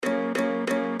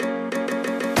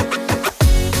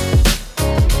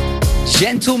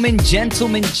Gentlemen,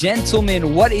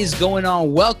 what is going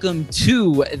on? Welcome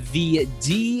to the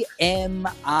DMI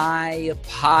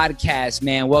podcast,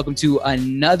 man. Welcome to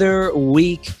another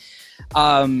week.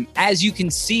 As you can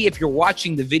see, if you're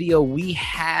watching the video, we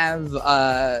have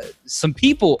some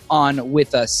people on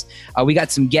with us. We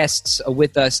got some guests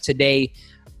with us today.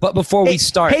 But before we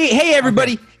start... Hey,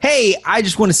 everybody. Okay. Hey, I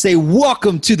just want to say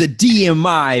welcome to the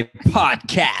DMI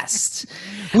podcast.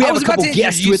 We have a couple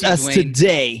guests with us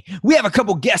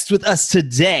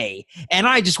today. And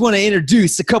I just want to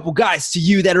introduce a couple guys to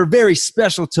you that are very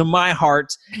special to my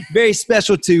heart, very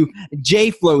special to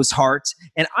J-Flow's heart.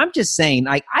 And I'm just saying,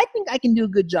 I think I can do a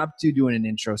good job, too, doing an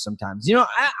intro sometimes. You know,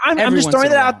 I'm just throwing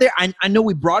that out there. I know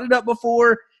we brought it up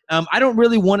before. I don't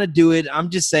really want to do it. I'm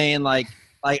just saying,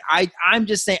 I'm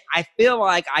just saying, I feel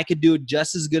like I could do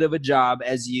just as good of a job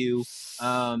as you.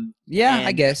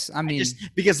 I guess. I mean,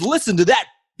 because listen to that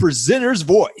presenter's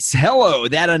voice. Hello,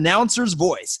 that announcer's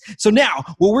voice. So now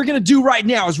what we're going to do right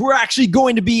now is we're actually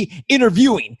going to be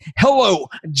interviewing. Hello,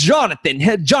 Jonathan.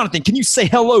 Jonathan, can you say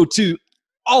hello to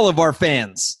all of our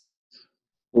fans?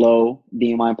 Hello,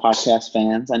 DMI podcast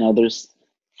fans. I know there's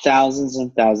thousands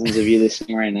and thousands of you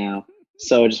listening right now.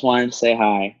 So I just wanted to say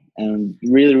hi. And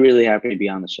really, really happy to be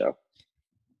on the show.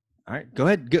 All right, go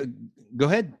ahead. Go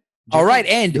ahead. All right,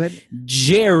 and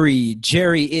Jerry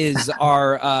is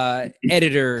our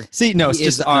editor. Stop.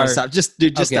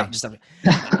 Stop.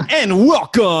 And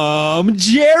welcome,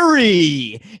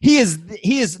 Jerry. He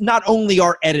is not only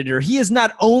our editor. He is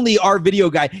not only our video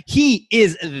guy. He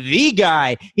is the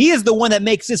guy. He is the one that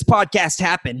makes this podcast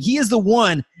happen. He is the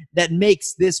one that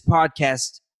makes this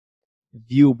podcast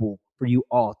viewable for you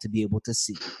all to be able to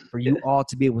see, for you all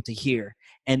to be able to hear.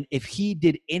 And if he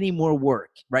did any more work,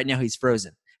 right now he's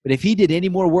frozen, but if he did any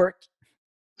more work,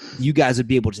 you guys would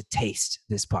be able to taste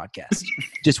this podcast.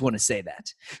 Just want to say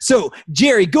that. So,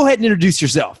 Jerry, go ahead and introduce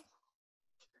yourself.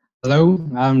 Hello,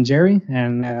 I'm Jerry,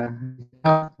 and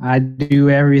I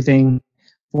do everything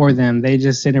for them. They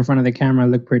just sit in front of the camera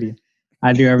and look pretty.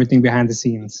 I do everything behind the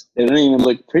scenes. They don't even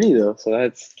look pretty, though, so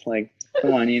that's like...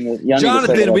 Come on,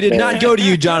 Jonathan, we did not go to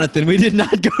you, Jonathan. We did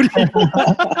not go to you.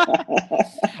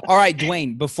 All right,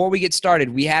 Dwayne, before we get started,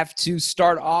 we have to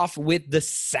start off with the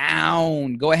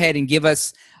sound. Go ahead and give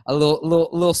us a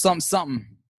little something.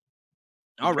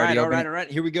 All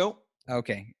right. Here we go.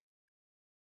 Okay.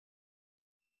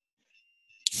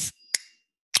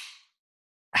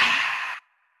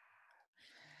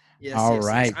 Yes,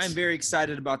 right. I'm very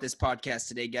excited about this podcast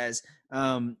today, guys.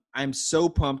 I'm so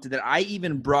pumped that I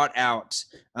even brought out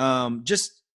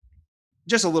just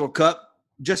a little cup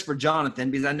just for Jonathan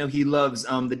because I know he loves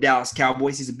the Dallas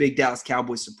Cowboys. He's a big Dallas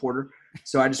Cowboys supporter,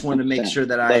 so I just wanted to make sure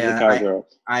that I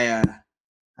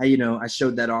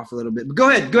showed that off a little bit. But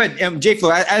go ahead, J-Flow,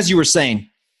 as you were saying.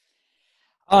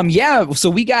 So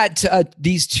we got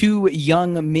these two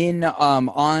young men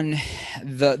on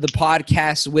the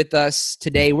podcast with us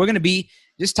today. We're going to be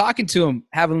just talking to them,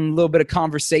 having a little bit of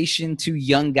conversation. Two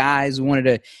young guys. We wanted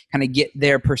to kind of get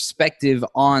their perspective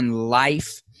on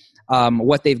life,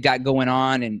 what they've got going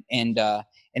on, and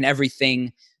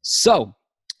everything. So,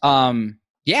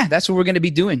 that's what we're going to be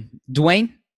doing.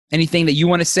 Dwayne, anything that you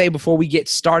want to say before we get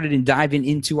started and diving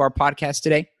into our podcast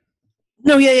today?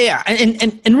 No, yeah.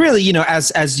 And really,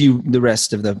 as you, the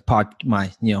rest of the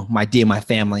my DMI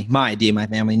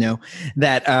family know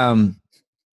that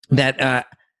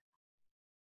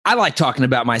I like talking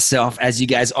about myself, as you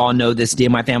guys all know, this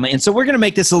DMI family. And so we're going to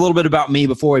make this a little bit about me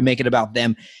before we make it about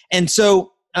them. And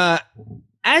so,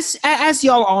 as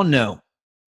y'all all know,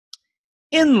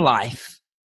 in life,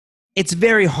 it's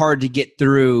very hard to get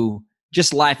through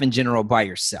just life in general by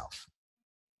yourself.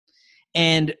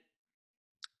 And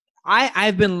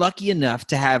I've been lucky enough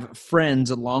to have friends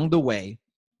along the way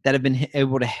that have been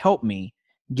able to help me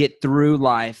get through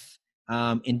life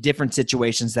in different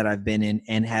situations that I've been in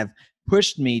and have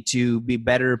pushed me to be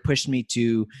better, pushed me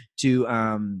to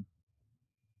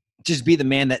just be the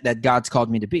man that God's called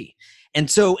me to be. And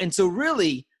so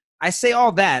really, I say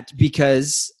all that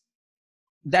because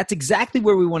that's exactly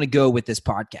where we want to go with this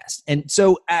podcast. And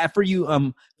so for you,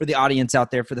 for the audience out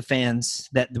there, for the fans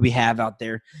that we have out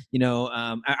there,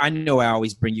 I know I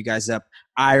always bring you guys up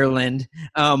Ireland,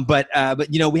 but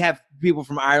we have people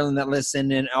from Ireland that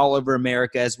listen and all over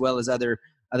America as well as other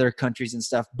countries and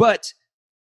stuff. But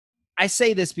I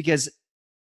say this because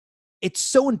it's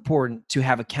so important to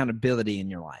have accountability in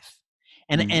your life.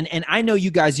 And I know you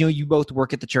guys, you both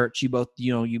work at the church, you both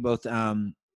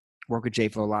work with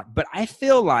J-Flow a lot, but I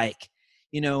feel like,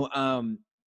 I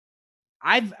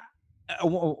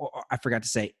forgot to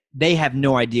say, they have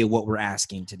no idea what we're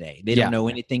asking today. They don't know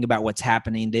anything about what's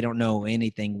happening. They don't know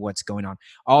anything what's going on.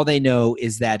 All they know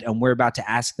is that we're about to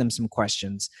ask them some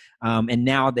questions, and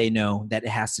now they know that it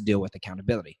has to deal with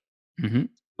accountability. Mm-hmm.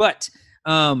 But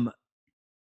I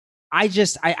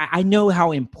know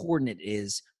how important it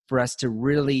is for us to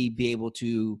really be able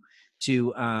to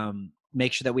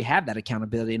make sure that we have that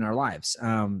accountability in our lives.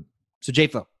 So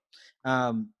J-Flow,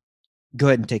 go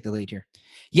ahead and take the lead here.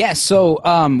 Yeah, so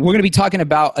we're going to be talking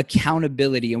about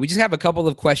accountability, and we just have a couple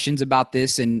of questions about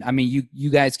this. And I mean, you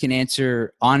guys can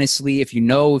answer honestly if you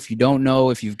know, if you don't know,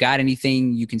 if you've got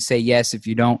anything, you can say yes. If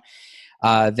you don't,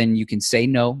 then you can say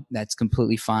no. That's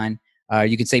completely fine.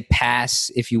 You can say pass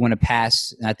if you want to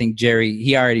pass. I think Jerry,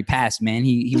 he already passed, man.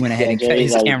 He went ahead and cut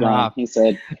his camera off. He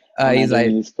said, he's like,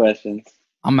 these questions.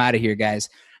 I'm out of here, guys.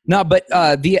 No, but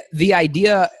the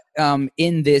idea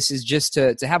in this is just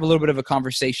to have a little bit of a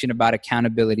conversation about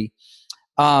accountability.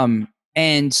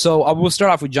 And so we'll start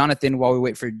off with Jonathan while we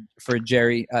wait for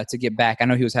Jerry to get back. I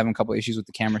know he was having a couple of issues with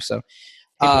the camera. So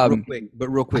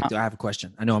real quick, though, I have a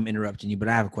question. I know I'm interrupting you, but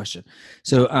I have a question.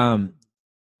 So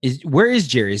where is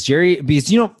Jerry? Is Jerry,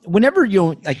 because, whenever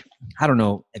I don't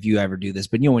know if you ever do this,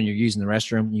 but when you're using the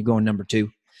restroom, you go in number 2,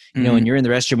 and you're in the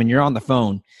restroom and you're on the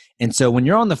phone. And so when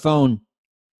you're on the phone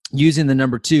using the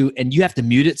number 2 and you have to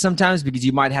mute it sometimes because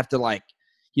you might have to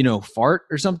fart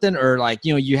or something, or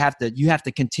you have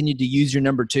to continue to use your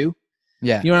number 2.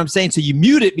 Yeah. You know what I'm saying? So you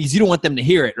mute it because you don't want them to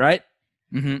hear it. Right.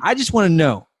 Mm-hmm. I just want to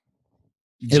know,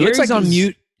 it looks like on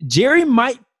mute. Jerry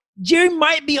might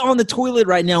be on the toilet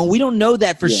right now. We don't know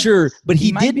that for sure, but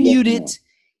he did mute it.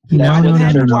 No,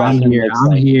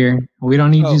 I'm here. We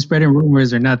don't need you spreading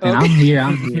rumors or nothing. Okay.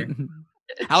 I'm here.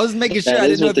 I was making sure. I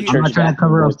didn't know if I'm not trying to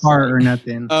cover a fart or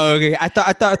nothing. Oh, okay. I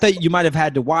thought you might have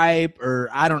had to wipe, or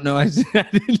I don't know. I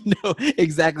didn't know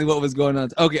exactly what was going on.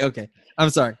 Okay. I'm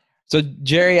sorry. So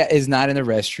Jerry is not in the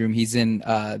restroom. He's in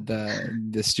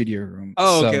the studio room.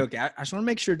 Oh, okay. I just want to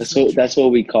make sure. That's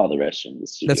what we call the restroom.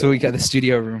 That's what we call the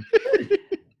studio room.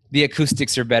 The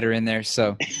acoustics are better in there.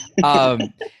 So,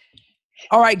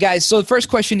 all right, guys. So the first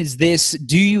question is this: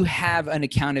 do you have an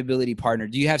accountability partner?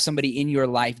 Do you have somebody in your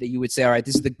life that you would say, all right,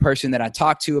 this is the person that I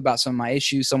talk to about some of my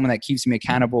issues, someone that keeps me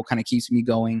accountable, kind of keeps me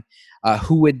going?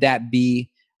 Who would that be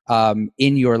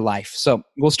in your life? So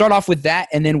we'll start off with that,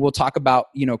 and then we'll talk about,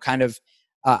 kind of,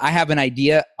 I have an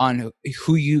idea on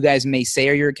who you guys may say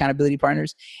are your accountability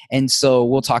partners. And so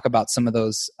we'll talk about some of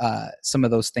those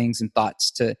things and thoughts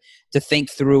to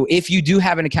think through if you do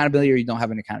have an accountability or you don't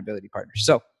have an accountability partner.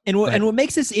 So, and what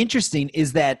makes this interesting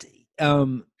is that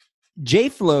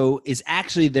J-Flow is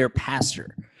actually their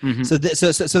pastor. Mm-hmm.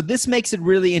 So this makes it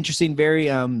really interesting. Very,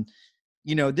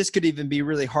 this could even be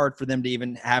really hard for them to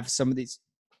even have some of these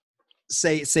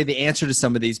say the answer to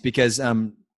some of these because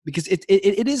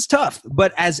it is tough.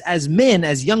 But as men,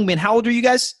 as young men, how old are you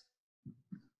guys?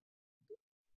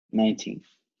 19.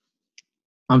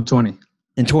 I'm 20.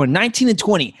 19 and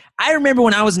 20. I remember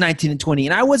when I was 19 and 20,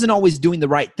 and I wasn't always doing the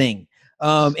right thing.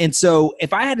 And so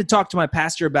if I had to talk to my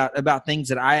pastor about things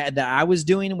that I was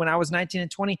doing when I was 19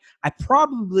 and 20, I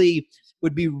probably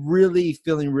would be really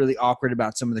feeling really awkward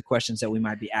about some of the questions that we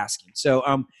might be asking. So,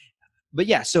 but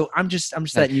yeah, so I'm just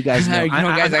letting you guys know.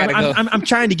 I'm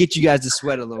trying to get you guys to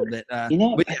sweat a little bit. I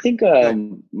think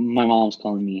my mom's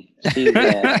calling me. She's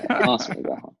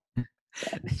hospital.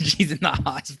 She's in the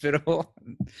hospital.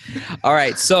 All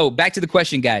right, so back to the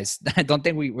question, guys. I don't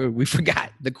think we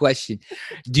forgot the question.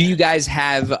 Do you guys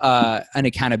have an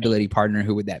accountability partner?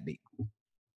 Who would that be?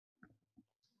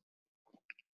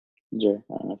 Jer,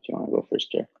 I don't know if you want to go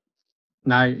first, Jer.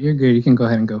 Nah, you're good. You can go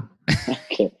ahead and go.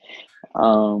 Okay.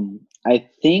 I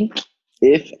think,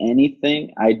 if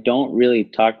anything, I don't really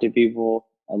talk to people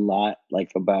a lot,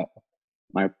 about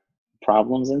my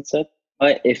problems and stuff.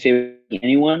 But if it was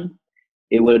anyone,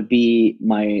 it would be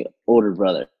my older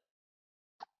brother.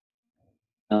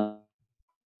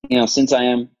 Since I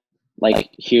am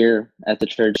here at the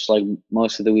church,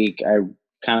 most of the week, I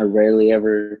kind of rarely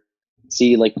ever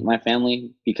see my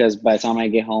family because by the time I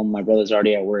get home, my brother's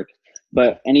already at work.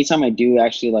 But anytime I do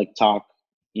actually talk,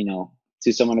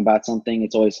 to someone about something,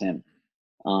 it's always him.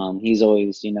 He's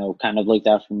always, kind of looked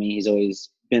out for me. He's always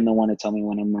been the one to tell me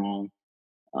when I'm wrong.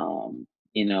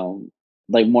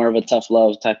 More of a tough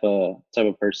love type of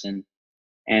person.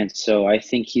 And so I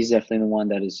think he's definitely the one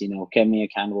that has, kept me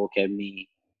accountable, kept me,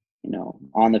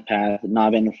 on the path,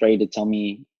 not been afraid to tell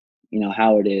me,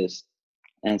 how it is.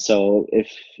 And so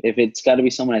if it's got to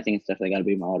be someone, I think it's definitely got to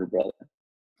be my older brother.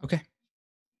 Okay.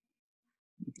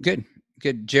 Good.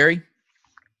 Jerry?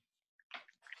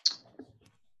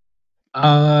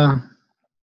 Let's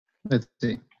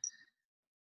see.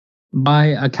 By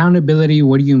accountability,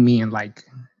 what do you mean? Like,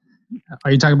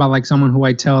 are you talking about like someone who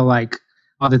I tell like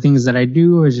all the things that I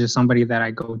do, or is just somebody that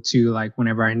I go to like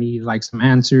whenever I need like some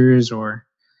answers or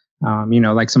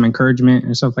like some encouragement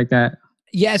and stuff like that?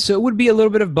 Yeah, so it would be a little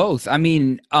bit of both. I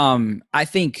mean, I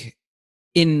think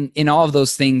in all of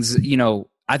those things,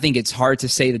 I think it's hard to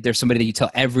say that there's somebody that you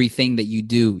tell everything that you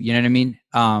do. You know what I mean?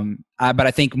 But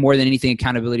I think more than anything,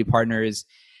 accountability partner is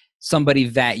somebody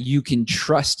that you can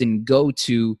trust and go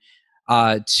to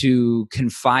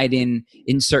confide in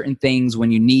certain things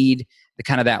when you need the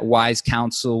kind of that wise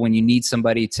counsel, when you need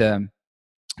somebody to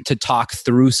talk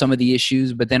through some of the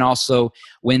issues, but then also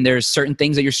when there's certain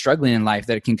things that you're struggling in life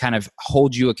that can kind of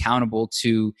hold you accountable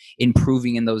to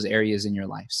improving in those areas in your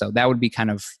life. So that would be kind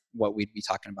of what we'd be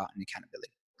talking about in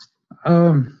accountability.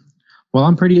 Well,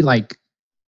 I'm pretty like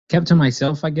kept to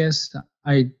myself, I guess.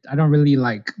 I don't really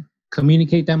like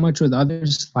communicate that much with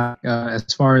others, like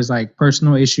as far as like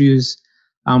personal issues.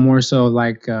 I'm more so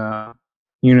like the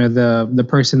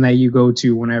person that you go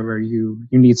to whenever you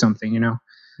need something,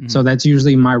 Mm-hmm. So that's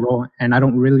usually my role. And I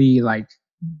don't really like,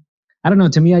 I don't know,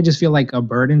 to me I just feel like a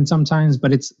burden sometimes,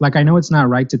 but it's like I know it's not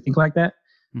right to think like that.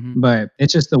 Mm-hmm. But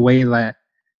it's just the way that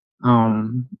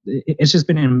it's just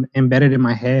been embedded in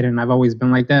my head, and I've always been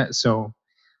like that. So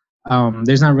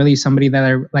there's not really somebody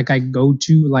that I go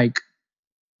to, like,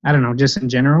 I don't know, just in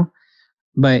general.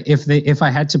 But if I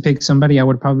had to pick somebody, I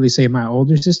would probably say my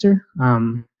older sister.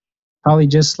 Probably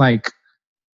just like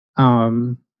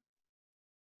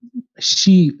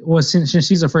since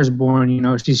she's the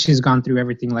firstborn, she's gone through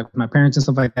everything, like with my parents and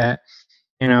stuff like that.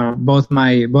 Both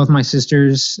my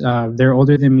sisters, they're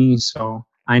older than me, so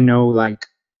I know like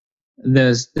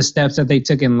the steps that they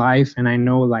took in life, and I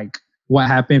know like what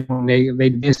happened when they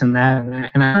did this and that,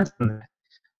 and I learned from that.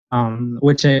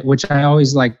 Which I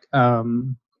always like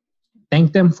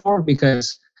thank them for,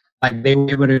 because like they were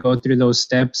able to go through those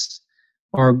steps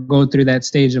or go through that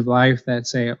stage of life that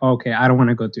say, okay, I don't want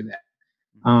to go through that.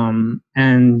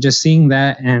 And just seeing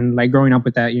that and like growing up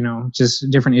with that,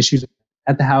 just different issues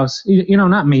at the house,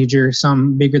 not major,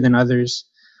 some bigger than others.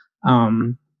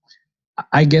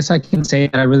 I guess I can say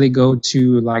that I really go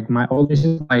to like my older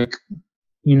sister, like,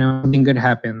 something good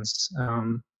happens.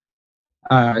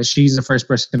 She's the first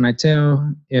person I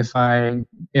tell if I'm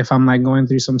like going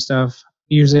through some stuff.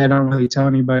 Usually I don't really tell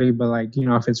anybody, but like,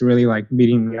 if it's really like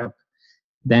beating me up,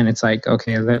 then it's like,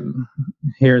 okay,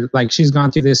 here, like she's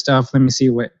gone through this stuff. Let me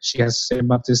see what she has to say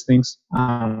about these things.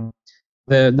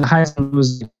 The highest one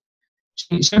was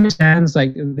she understands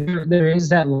like there is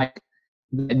that like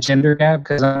the gender gap,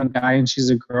 because I'm a guy and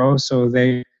she's a girl, so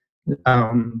they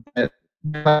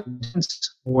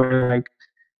where like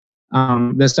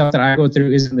the stuff that I go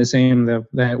through isn't the same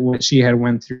that what she had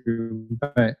went through,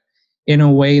 but in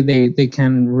a way they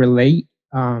can relate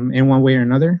in one way or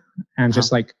another, and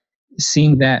just like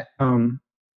seeing that from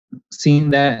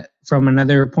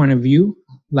another point of view,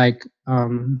 like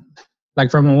from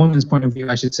a woman's point of view,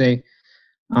 I should say,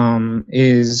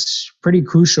 is pretty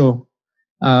crucial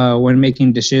when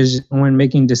making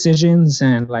decisions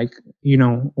and like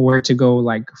where to go,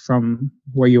 like from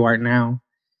where you are now.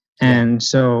 And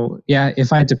so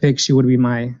if I had to pick, she would be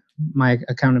my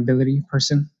accountability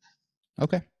person.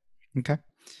 Okay.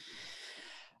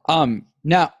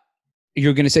 Now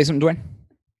you're going to say something, Dwayne?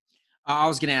 I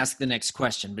was going to ask the next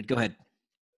question, but go ahead.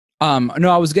 No,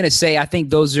 I was going to say, I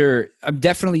think those are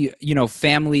definitely,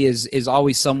 family is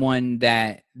always someone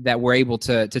that we're able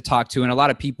to talk to. And a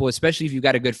lot of people, especially if you've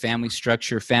got a good family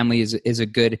structure, family is a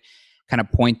good kind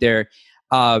of point there.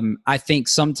 I think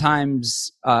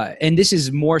sometimes, and this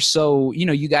is more so,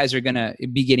 you guys are going to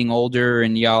be getting older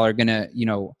and y'all are going to,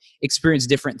 experience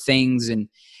different things. And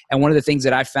one of the things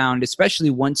that I found,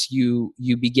 especially once you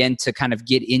begin to kind of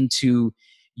get into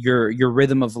your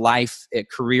rhythm of life,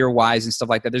 career wise and stuff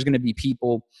like that, there's going to be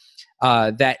people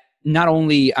that not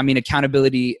only,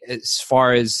 accountability as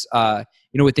far as,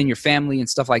 within your family and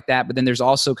stuff like that, but then there's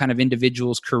also kind of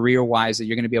individuals career wise that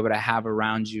you're going to be able to have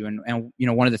around you. And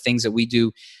one of the things that we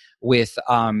do with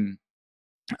some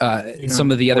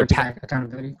of the other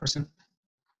accountability person.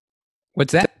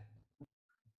 What's that?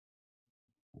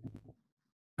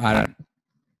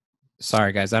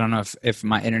 Sorry guys, I don't know if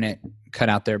my internet cut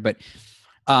out there, but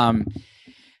when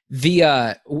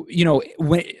a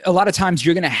lot of times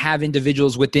you're going to have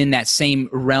individuals within that same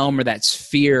realm or that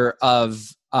sphere of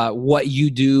what you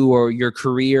do or your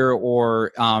career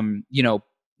or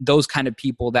those kind of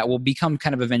people that will become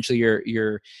kind of eventually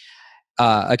your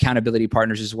accountability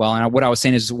partners as well. And what I was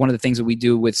saying is one of the things that we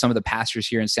do with some of the pastors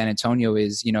here in San Antonio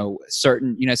is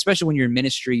certain, especially when you're in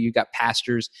ministry, you've got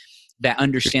pastors that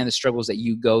understand the struggles that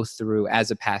you go through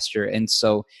as a pastor. And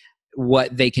so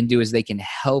what they can do is they can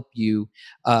help you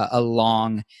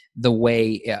along the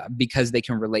way because they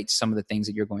can relate to some of the things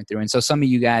that you're going through. And so some of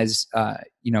you guys,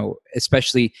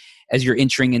 especially as you're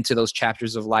entering into those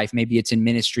chapters of life, maybe it's in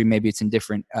ministry, maybe it's in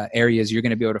different areas, you're going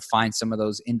to be able to find some of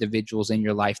those individuals in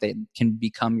your life that can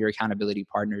become your accountability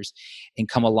partners and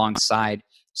come alongside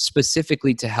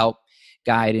specifically to help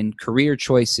guide in career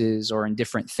choices or in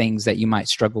different things that you might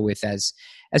struggle with as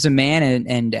a man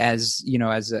and as,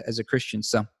 as a Christian.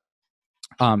 So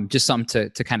just something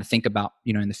to kind of think about,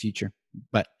 in the future.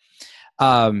 But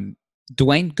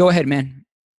Dwayne, go ahead, man.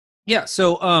 Yeah.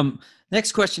 So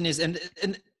next question is, and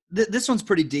this one's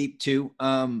pretty deep too.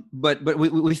 But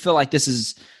we feel like this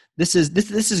is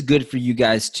good for you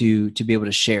guys to be able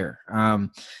to share.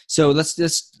 So let's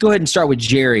just go ahead and start with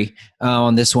Jerry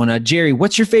on this one. Jerry,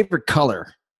 what's your favorite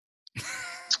color?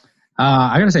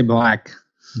 I gotta say black.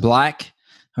 Black.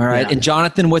 All right. Yeah. And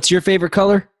Jonathan, what's your favorite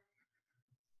color?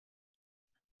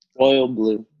 Royal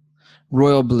blue.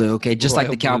 Royal blue. Okay, just Royal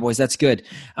like the blue. Cowboys. That's good.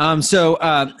 So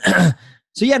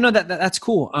yeah, no, that's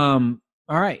cool. All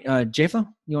right, J-Flo,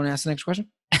 you want to ask the next question?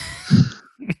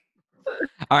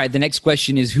 All right. The next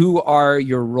question is, who are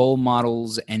your role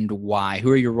models and why?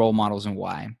 Who are your role models and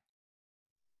why?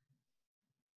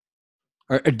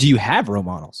 Or do you have role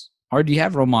models? Or do you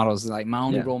have role models? Like my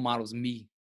only Yeah. role model is me.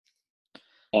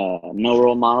 No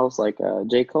role models like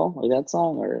J. Cole, like that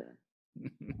song, or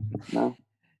no?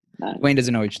 Wayne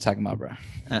doesn't know what you're talking about, bro.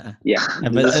 Yeah,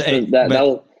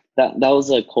 But- that was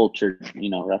a cultured,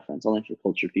 reference only for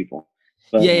cultured people.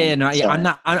 But, I'm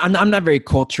not very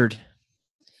cultured.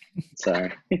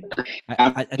 Sorry.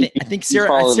 I think Sarah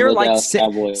follow the likes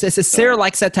Dallas Cowboys, Sarah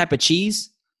likes that type of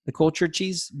cheese, the cultured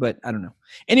cheese, but I don't know.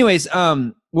 Anyways,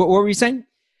 what were you saying?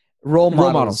 Role Role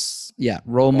models. models. Yeah,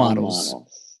 role models.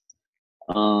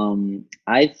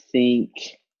 I think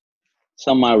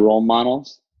some of my role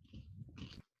models,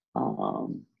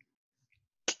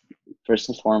 first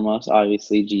and foremost,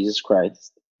 obviously Jesus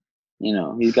Christ.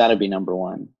 He's got to be number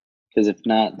one, because if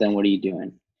not, then what are you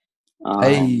doing?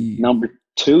 Hey. Number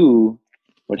two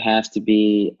would have to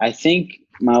be, I think,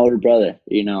 my older brother.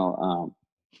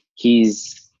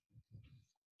 He's,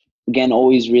 again,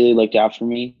 always really looked out for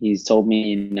me. He's told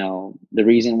me, the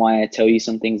reason why I tell you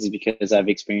some things is because I've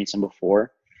experienced them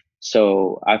before.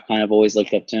 So I've kind of always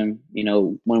looked up to him.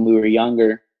 When we were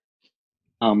younger,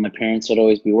 my parents would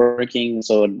always be working,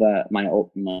 so my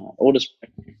oldest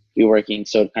be working,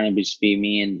 so it'd kind of just be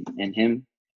me and him.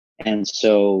 And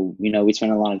so, we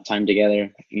spent a lot of time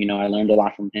together. I learned a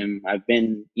lot from him. I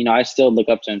still look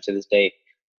up to him to this day.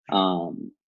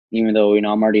 Even though,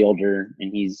 I'm already older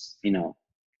and he's,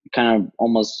 kind of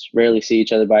almost rarely see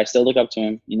each other, but I still look up to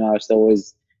him. I still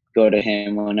always go to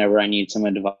him whenever I need some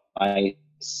advice.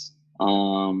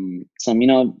 Sometimes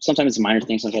it's minor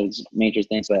things, sometimes it's major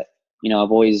things, but,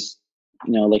 I've always,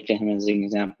 looked at him as an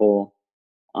example.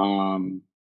 I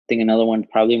think another one,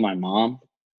 probably my mom.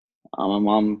 My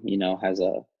mom, has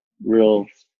a real,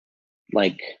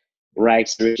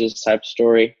 rags to riches type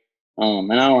story.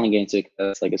 And I don't want to get into it because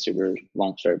that's like a super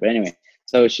long story. But anyway,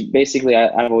 so she basically,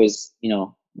 I've always,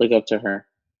 look up to her.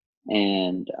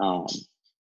 And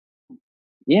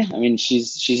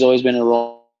she's always been a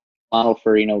role model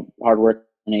for, hard work,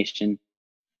 nation,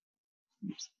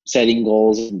 setting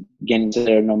goals, and getting to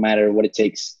there no matter what it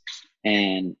takes.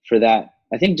 And for that,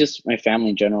 I think just my family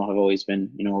in general have always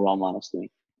been, role models to me.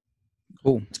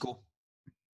 Cool. It's cool.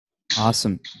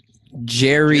 Awesome.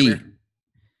 Jerry.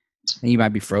 You might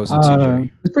be frozen too,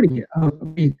 Jerry. It's pretty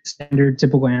standard,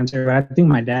 typical answer. But I think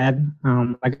my dad,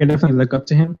 I definitely look up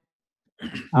to him.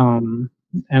 And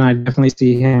I definitely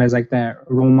see him as that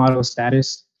role model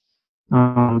status.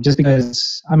 Just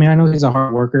because, I know he's a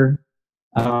hard worker.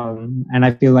 And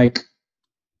I feel like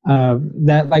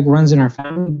that runs in our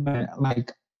family. But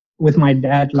with my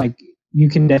dad, you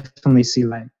can definitely see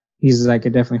he's a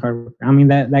definitely hard worker.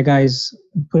 That guy's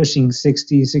pushing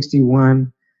 60,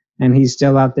 61. And he's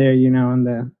still out there,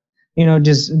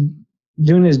 just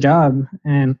doing his job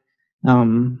and,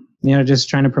 just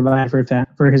trying to provide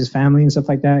for his family and stuff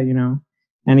like that,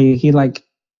 And he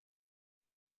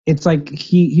it's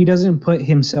he doesn't put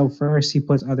himself first; he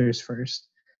puts others first.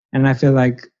 And I feel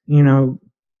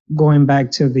going back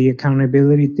to the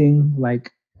accountability thing,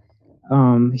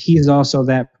 he's also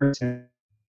that person.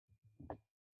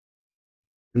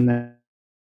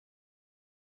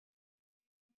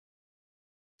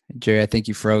 Jerry, I think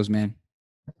you froze, man.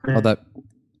 Hold up.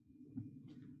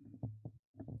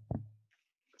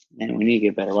 Man, we need to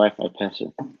get better Wi-Fi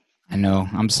password. I know.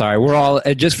 I'm sorry. We're all,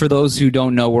 just for those who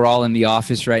don't know, we're all in the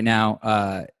office right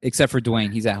now, except for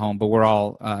Dwayne. He's at home, but we're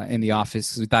all in the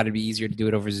office. We thought it'd be easier to do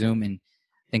it over Zoom. And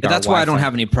think But that's why I don't Wi-Fi-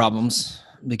 have any problems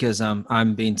because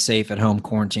I'm being safe at home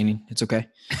quarantining. It's okay.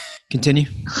 Continue.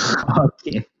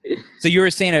 Okay. So you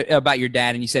were saying about your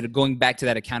dad, and you said going back to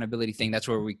that accountability thing. That's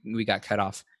where we got cut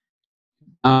off.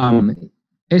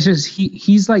 It's just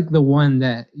he's like the one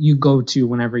that you go to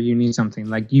whenever you need something.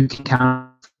 Like you can count.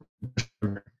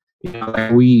 You know,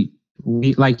 like we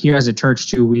like here as a church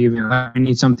too. We even like, we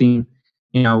need something.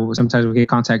 You know, sometimes we can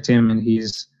contact him, and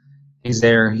he's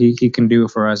there. He can do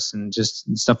it for us and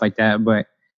just stuff like that. But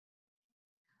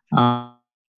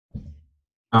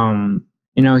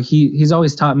you know, he's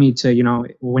always taught me to, you know,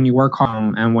 when you work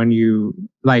hard and when you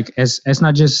like, it's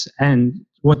not just and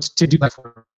what to do like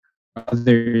for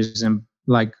others and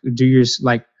like do yours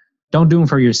like don't do them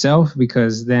for yourself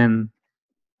because then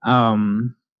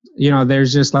you know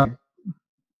there's just like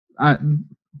I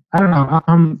don't know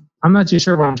I'm not too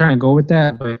sure where I'm trying to go with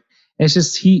that, but it's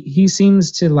just he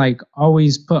seems to like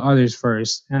always put others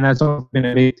first, and that's always been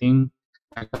a big thing.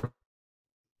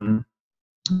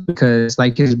 Because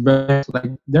like his brothers,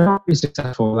 like they're all pretty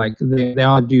successful. Like they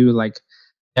all do like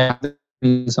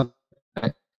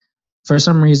for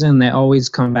some reason they always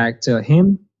come back to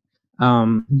him.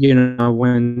 You know,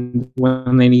 when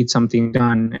they need something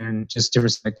done and just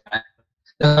different stuff like that.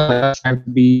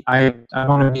 I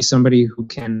want to be somebody who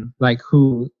can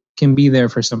be there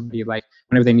for somebody like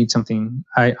whenever they need something.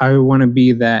 I want to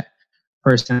be that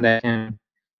person that can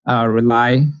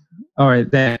rely or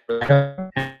that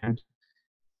and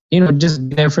you know, just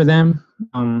be there for them.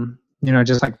 You know,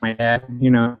 just like my dad,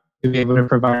 you know, to be able to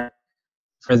provide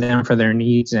for them for their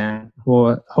needs and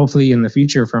well, hopefully in the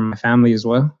future for my family as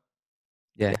well.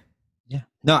 Yeah. Yeah.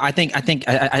 No, I think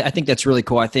that's really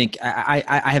cool. I think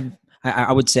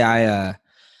I would say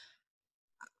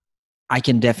I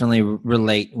can definitely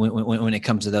relate when it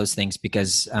comes to those things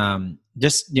because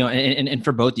just you know and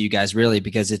for both of you guys really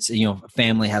because it's you know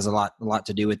family has a lot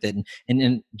to do with it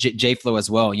and J Flow as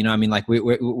well, you know. I mean like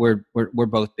we're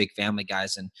both big family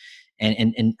guys and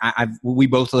we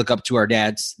both look up to our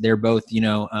dads. They're both you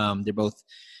know they're both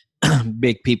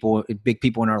big people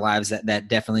in our lives that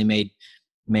definitely made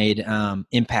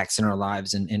impacts in our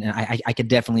lives and I could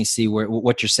definitely see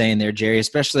what you're saying there, Jerry,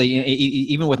 especially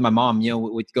even with my mom, you know,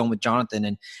 with going with Jonathan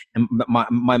and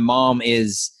my mom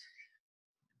is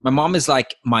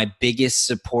like my biggest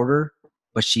supporter,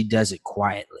 but she does it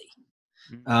quietly.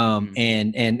 And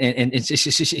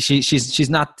she's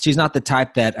not the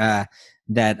type that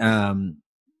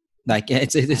like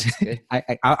it's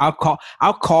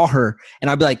I'll call her and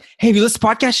I'll be like, hey, have you listened to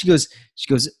the podcast? She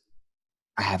goes,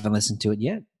 I haven't listened to it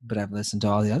yet, but I've listened to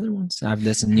all the other ones. I've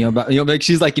listened, you know, about, you know, like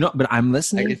she's like, you know, but I'm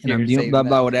listening and I'm doing blah,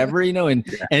 blah, whatever, you know, and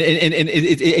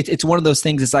it's one of those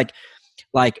things. It's like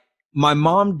my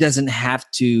mom doesn't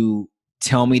have to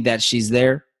tell me that she's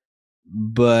there,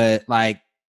 but like,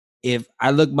 if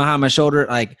I look behind my shoulder,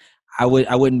 like I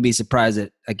wouldn't be surprised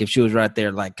that like if she was right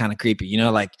there, like kind of creepy, you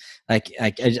know, like I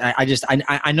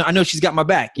know she's got my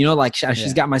back, you know, like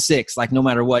she's got my six, like no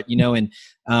matter what, you know, and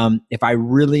if I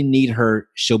really need her,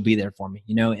 she'll be there for me,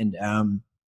 you know, and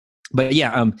but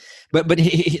yeah, but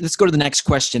let's go to the next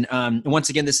question. Once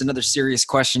again, this is another serious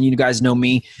question. You guys know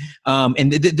me,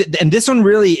 and this one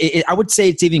really, I would say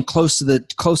it's even close to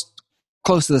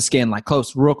the skin, like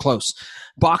real close.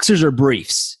 Boxers or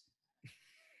briefs?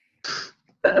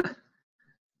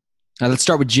 Let's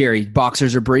start with Jerry.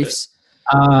 Boxers or briefs?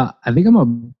 I think I'm a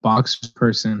boxers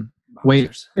person.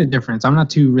 Wait, the difference. I'm not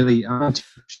too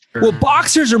sure. Well,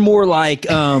 boxers are more like,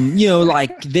 you know,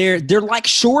 like they're like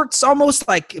shorts almost,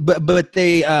 like, but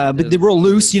they're real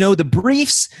loose. You know, the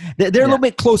briefs they're a little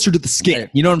bit closer to the skin.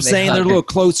 You know what I'm saying? They're a little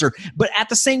closer. But at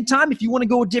the same time, if you want to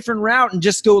go a different route and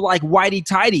just go like whitey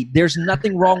tighty, there's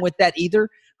nothing wrong with that either.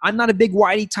 I'm not a big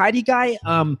whitey tighty guy.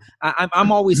 I'm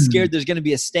always scared there's going to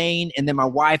be a stain, and then my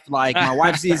wife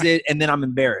sees it, and then I'm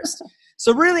embarrassed.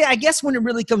 So really, I guess when it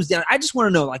really comes down, I just want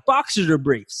to know, like, boxers or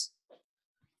briefs?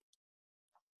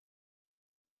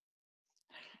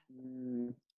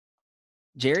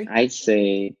 Jerry, I'd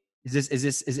say is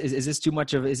this too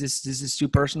much of? Is this too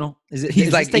personal? He's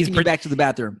taking you back to the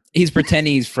bathroom? He's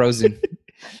pretending he's frozen.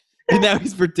 And now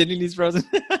he's pretending he's frozen.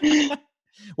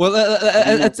 Well,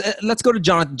 let's go to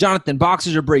Jonathan. Jonathan,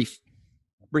 boxers or briefs?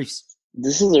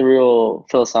 this is a real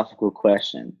philosophical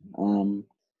question.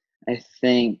 I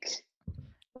think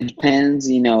it depends,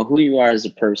 you know, who you are as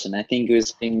a person. I think it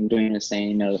was doing the same,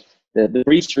 you know, the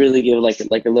briefs really give like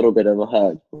a little bit of a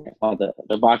hug, while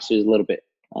the boxer is a little bit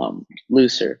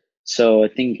looser. So I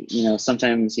think, you know,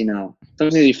 sometimes you're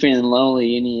feeling lonely,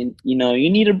 you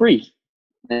need a brief.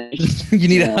 You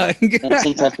need a hug.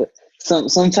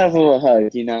 some type of a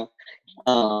hug, you know.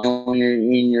 When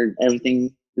you're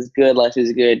everything is good, life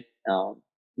is good.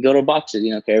 go to boxers.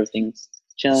 You know, okay, everything's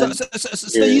chilling.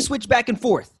 So you switch back and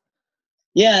forth.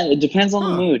 Yeah, it depends on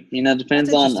the mood. You know,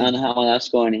 depends on interesting. how that's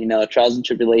going. You know, trials and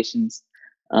tribulations.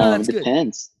 That's good.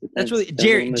 Depends. That's really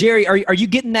Jerry. Are you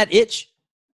getting that itch?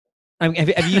 I mean,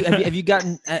 have you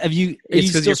gotten? Have you? It's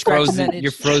because you're frozen.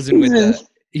 You're frozen with the.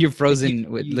 You're frozen.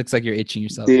 Looks like you're itching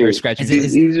yourself or scratching.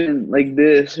 He's been like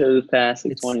this for the past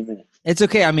 20 minutes. It's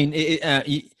okay. I mean,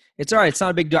 it's all right. It's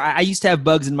not a big deal. I used to have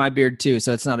bugs in my beard too,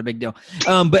 so it's not a big deal.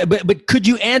 But could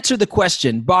you answer the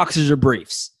question: boxers or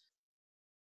briefs?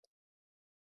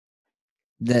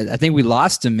 I think we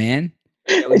lost him, man.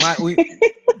 I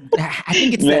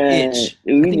think it's that itch.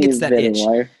 I think it's that itch.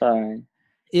 Wi-Fi.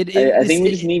 I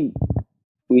think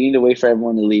we need to wait for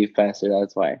everyone to leave faster.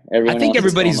 That's why. I think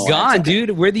everybody's gone,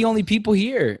 dude. We're the only people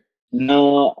here.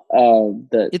 No,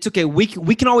 it's okay. We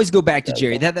can always go back to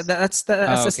Jerry. That's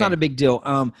not a big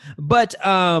deal. But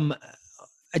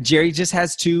Jerry just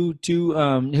has two.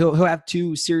 He'll have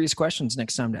two serious questions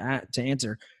next time to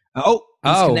answer.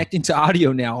 He's connecting to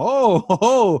audio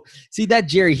now. See that,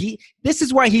 Jerry? This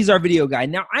is why he's our video guy.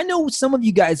 Now I know some of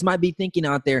you guys might be thinking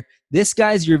out there, this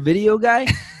guy's your video guy,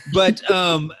 but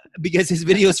because his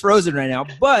video is frozen right now.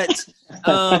 But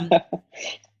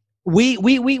we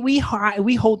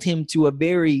hold him to a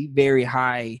very, very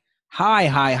high.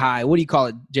 What do you call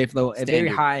it, J-Flow? A very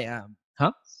high,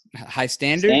 high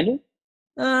standard.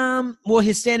 Well,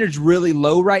 his standard's really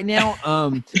low right now.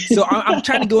 So I'm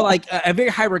trying to go like a very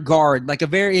high regard, like a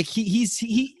very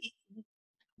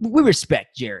we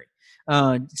respect Jerry.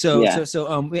 We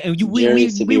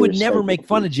would never make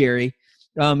fun of Jerry,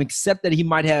 except that he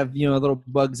might have little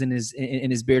bugs in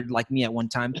his beard like me at one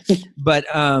time. But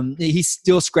he's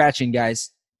still scratching, guys.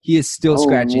 He is still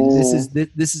scratching.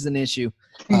 This is an issue.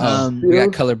 We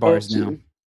got color bars now.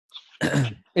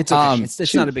 It's okay.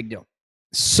 It's not a big deal.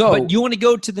 So, but you want to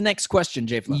go to the next question,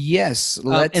 J Flow? Yes,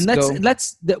 but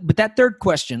that third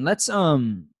question, let's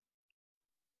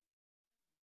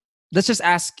just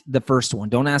ask the first one.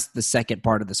 Don't ask the second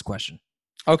part of this question.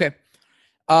 Okay.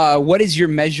 What is your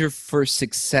measure for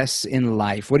success in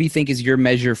life? What do you think is your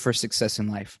measure for success in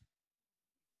life?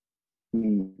 That's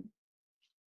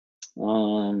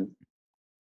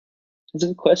a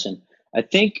good question. I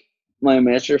think my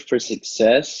measure for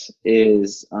success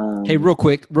is hey, real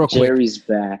quick. Jerry's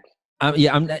back.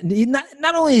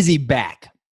 Not only is he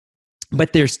back,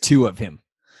 but there's two of him.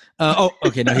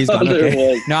 Okay, no, he's gone.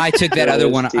 Okay. No, I took that other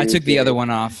one. I took the other one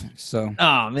off. So.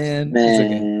 Oh man,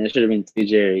 it should have been two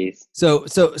Jerrys.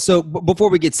 So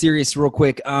before we get serious, real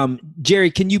quick,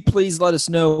 Jerry, can you please let us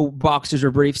know boxers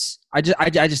or briefs? I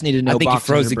just need to know. I think boxers he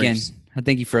froze or again. briefs. I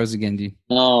think he froze again, dude.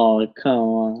 Oh, come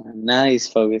on! Now he's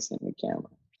focusing the camera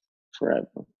forever.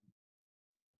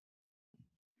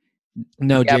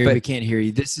 No, Jerry, we can't hear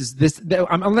you.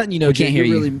 I'm letting you know, Jerry, you're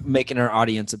really making our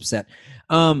audience upset.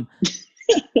 Hold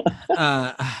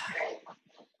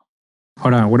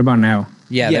on. What about now?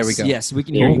 Yeah, yes, there we go. Yes, we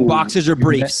can hear you. Boxers or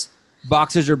briefs?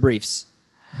 Boxers or briefs?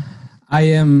 I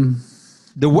am.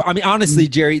 Honestly,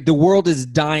 Jerry, the world is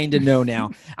dying to know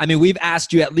now. I mean, we've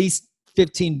asked you at least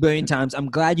 15 billion times. I'm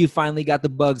glad you finally got the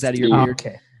bugs out of your beard.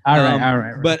 Okay. All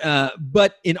right.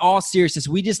 But in all seriousness,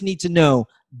 we just need to know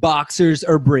boxers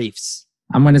or briefs.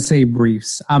 I'm going to say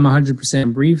briefs. I'm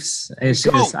 100% briefs. It's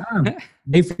just,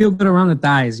 they feel good around the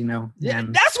thighs, Yeah,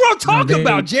 that's what I'm talking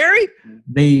about, Jerry.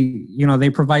 They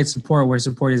provide support where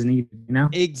support is needed,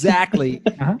 Exactly.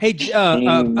 Hey,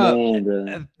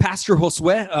 Pastor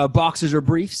Josue, boxers or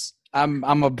briefs?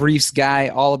 I'm a briefs guy,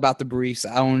 all about the briefs.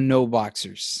 I don't know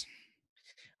boxers.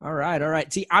 All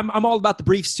right. See, I'm all about the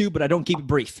briefs too, but I don't keep it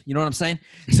brief. You know what I'm saying?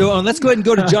 So let's go ahead and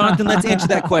go to Jonathan. Let's answer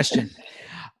that question.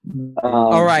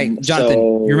 All right, Jonathan,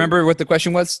 you remember what the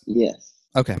question was? Yes.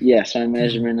 Okay. Yes, my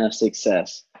measurement of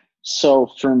success.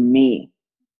 So for me,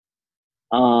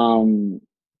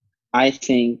 I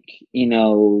think,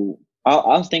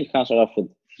 I'll start off with,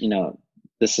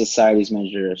 the society's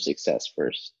measure of success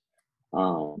first.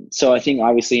 So I think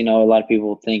obviously, a lot of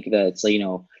people think that it's like,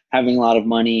 having a lot of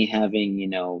money,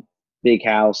 having, big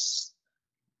house,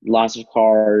 lots of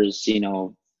cars,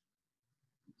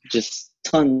 just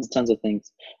tons of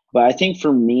things. But I think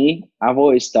for me, I've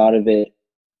always thought of it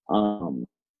kind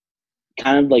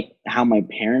of like how my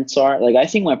parents are. Like, I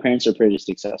think my parents are pretty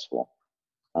successful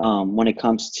when it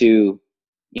comes to,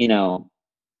 they own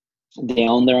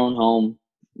their own home.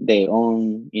 They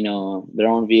own, their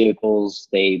own vehicles.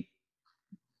 They,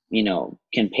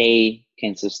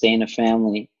 can sustain a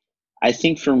family. I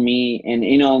think for me, and,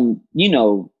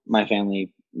 my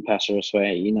family, Pastor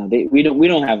Josue, we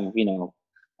don't have,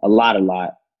 a lot.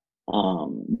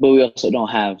 But we also don't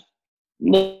have,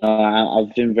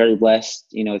 I've been very blessed,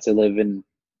 to live in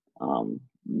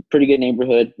pretty good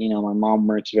neighborhood. You know, my mom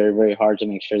works very, very hard to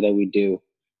make sure that we do.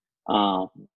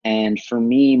 And for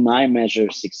me, my measure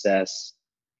of success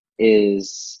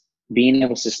is being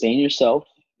able to sustain yourself,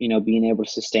 you know, being able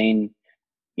to sustain,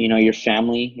 you know, your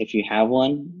family if you have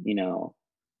one, you know,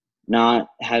 not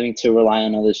having to rely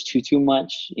on others too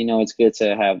much. You know, it's good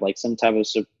to have like some type of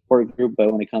support group,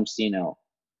 but when it comes to, you know,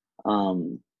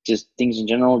 just things in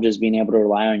general, just being able to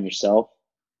rely on yourself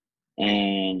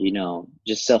and, you know,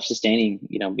 just self-sustaining,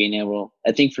 you know, being able,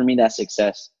 I think for me, that's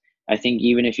success. I think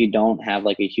even if you don't have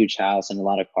like a huge house and a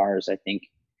lot of cars, I think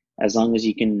as long as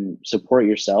you can support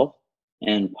yourself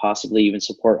and possibly even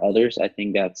support others, I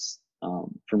think that's,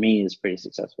 for me, is pretty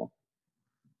successful.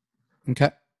 Okay.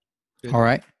 Good. All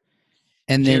right.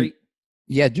 And then, Jerry,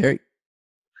 yeah, Jerry.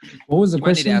 What was the You might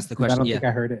need to question? ask the 'Cause I don't question, think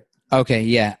I heard it. Okay.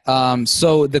 Yeah.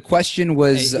 So the question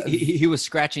was, he was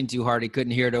scratching too hard. He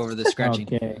couldn't hear it over the scratching.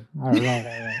 Okay. All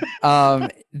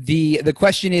right. the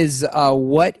question is,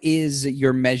 what is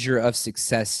your measure of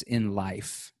success in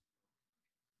life?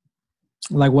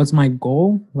 Like, what's my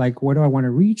goal? Like, where do I want to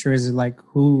reach? Or is it like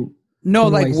who? No, who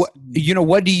do like I what, see? you know,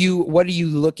 what do you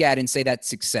look at and say that's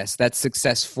success? That's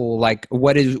successful. Like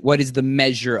what is the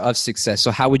measure of success?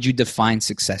 So how would you define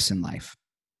success in life?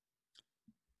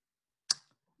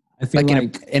 I feel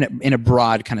Like in a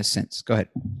broad kind of sense. Go ahead.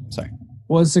 Sorry.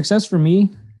 well, success for me,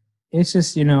 it's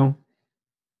just, you know,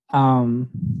 I'm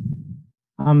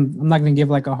not gonna give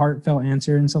like a heartfelt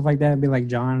answer and stuff like that. Be like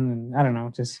John, and I don't know,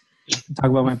 just talk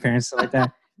about my parents, stuff like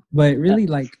that. But really,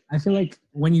 like, I feel like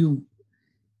when you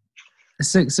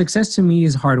success to me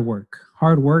is hard work.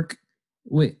 Hard work,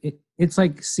 it's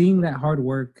like seeing that hard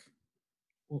work.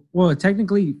 Well,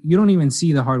 technically, you don't even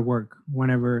see the hard work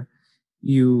whenever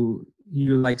you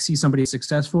like see somebody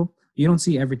successful. You don't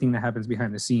see everything that happens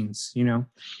behind the scenes. You know,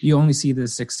 you only see the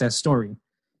success story.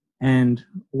 And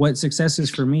what success is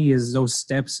for me is those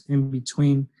steps in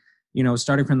between, you know,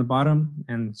 starting from the bottom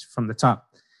and from the top.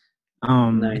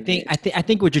 I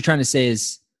think what you're trying to say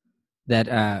is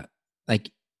that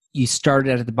like you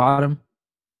started at the bottom,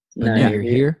 but now you're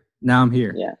here. Now I'm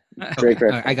here. Yeah. Okay.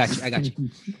 Drake I got you.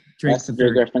 That's a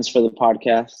Drake reference for the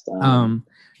podcast.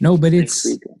 No, but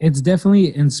it's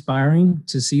definitely inspiring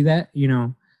to see that, you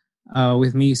know,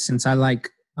 with me, since I like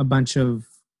a bunch of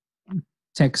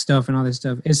tech stuff and all this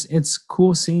stuff. It's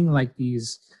cool seeing like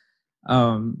these,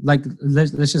 like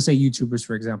let's just say YouTubers,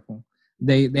 for example.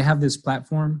 They have this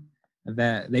platform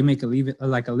that they make a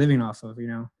living off of, you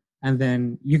know. And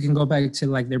then you can go back to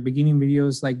like their beginning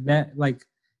videos like that. Like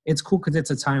it's cool because it's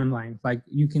a timeline. Like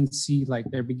you can see like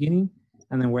their beginning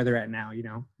and then where they're at now, you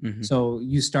know. Mm-hmm. So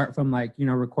you start from like, you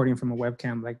know, recording from a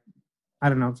webcam, like, I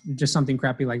don't know, just something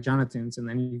crappy like Jonathan's, and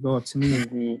then you go up to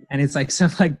me and it's like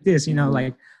stuff like this, you know,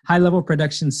 like high level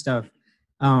production stuff.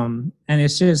 And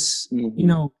it's just, you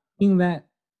know, being that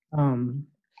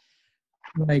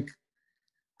like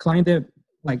climb the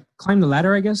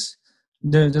ladder, I guess.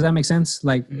 Does that make sense?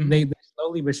 Like they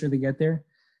slowly but surely get there,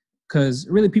 because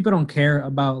really people don't care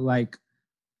about like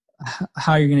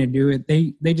how you're gonna do it.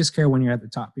 They just care when you're at the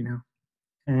top, you know.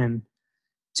 And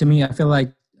to me, I feel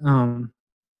like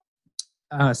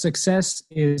success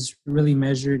is really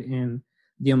measured in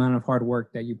the amount of hard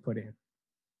work that you put in.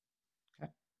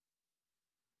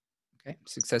 Okay.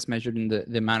 Success measured in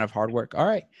the amount of hard work. All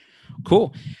right,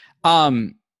 cool.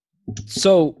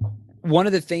 So one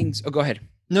of the things, go ahead.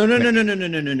 No.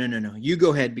 You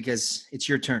go ahead because it's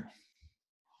your turn.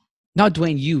 No,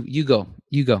 Dwayne, you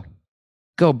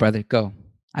go, brother, go.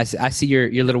 I see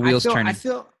your little wheels turning. I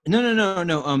feel no.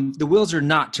 The wheels are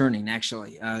not turning.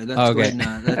 Actually, let's go ahead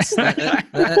and let's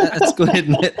go ahead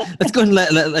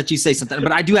and let you say something.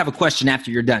 But I do have a question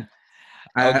after you're done.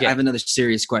 I have another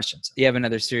serious question. You have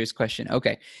another serious question.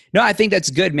 Okay. No, I think that's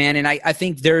good, man. And I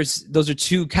think those are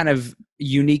two kind of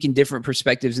unique and different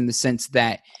perspectives in the sense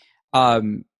that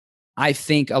I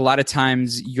think a lot of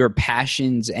times your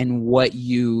passions and what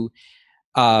you've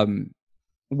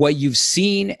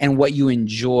seen and what you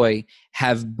enjoy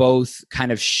have both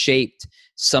kind of shaped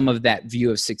some of that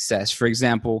view of success. For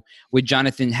example, with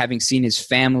Jonathan having seen his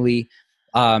family,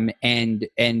 and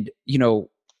you know,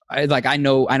 I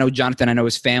know Jonathan, I know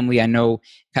his family, I know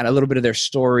kind of a little bit of their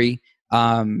story,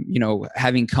 you know,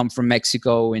 having come from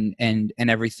Mexico and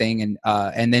everything.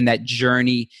 And then that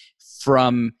journey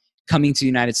from coming to the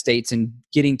United States and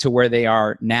getting to where they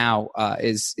are now,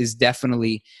 is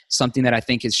definitely something that I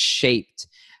think has shaped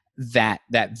that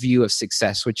view of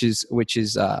success, which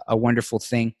is a wonderful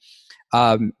thing.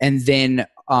 And then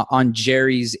on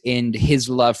Jerry's end, his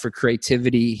love for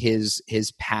creativity, his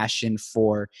passion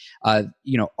for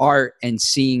you know, art and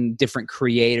seeing different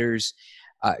creators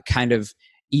kind of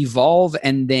evolve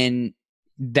and then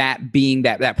that being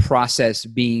that process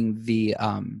being the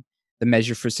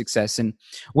measure for success. And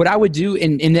what I would do,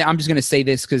 and I'm just going to say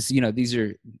this because, these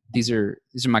are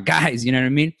my guys, you know what I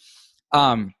mean?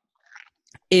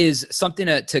 Is something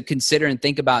to consider and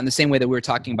think about in the same way that we were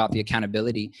talking about the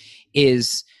accountability,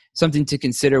 is something to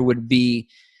consider would be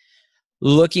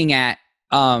looking at,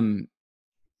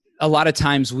 a lot of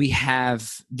times we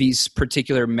have these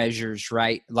particular measures,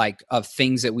 right? Like of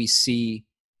things that we see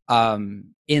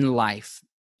in life.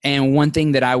 And one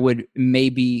thing that I would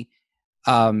maybe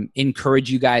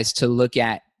encourage you guys to look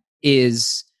at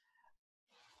is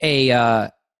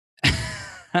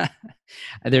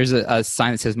there's a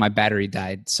sign that says my battery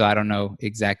died. So I don't know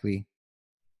exactly.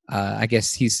 I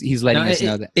guess he's letting us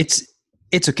know that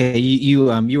it's okay. You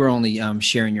were only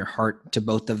sharing your heart to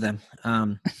both of them.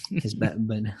 His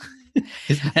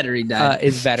battery died.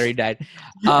 His battery died.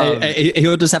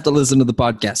 He'll just have to listen to the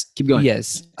podcast. Keep going.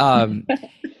 Yes.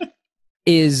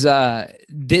 Is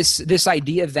this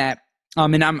idea that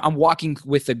and I'm walking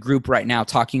with a group right now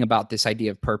talking about this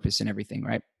idea of purpose and everything,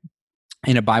 right?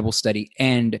 In a Bible study.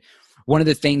 And one of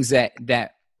the things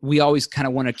that we always kind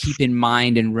of want to keep in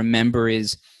mind and remember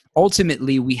is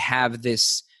ultimately we have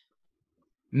this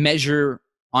measure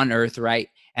on earth, right?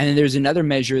 And then there's another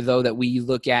measure though that we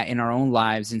look at in our own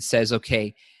lives and says,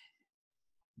 okay,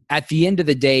 at the end of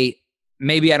the day,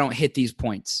 maybe I don't hit these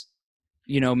points.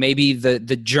 Maybe the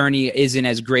journey isn't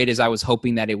as great as I was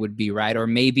hoping that it would be, right? Or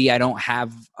maybe I don't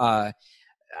have, all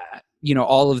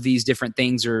of these different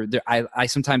things, or I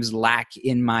sometimes lack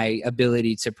in my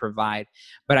ability to provide.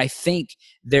 But I think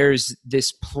there's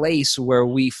this place where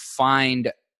we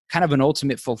find kind of an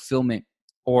ultimate fulfillment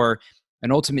or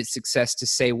an ultimate success to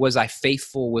say, was I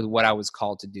faithful with what I was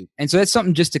called to do? And so that's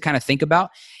something just to kind of think about,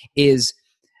 is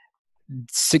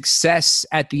success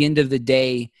at the end of the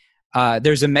day.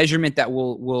 There's a measurement that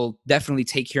we'll definitely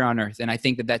take here on earth. And I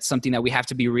think that that's something that we have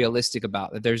to be realistic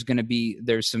about, that there's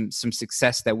some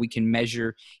success that we can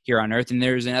measure here on earth. And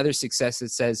there's another success that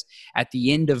says at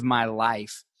the end of my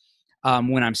life,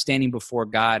 when I'm standing before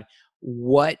God,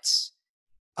 what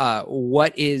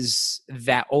is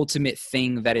that ultimate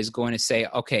thing that is going to say,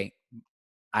 okay,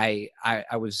 I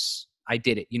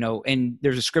did it, and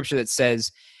there's a scripture that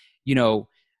says,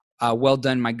 well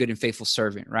done, my good and faithful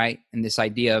servant, right? And this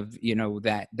idea of,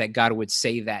 that God would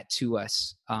say that to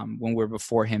us when we're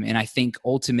before him. And I think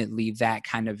ultimately that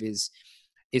kind of is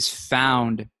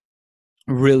found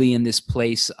really in this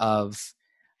place of,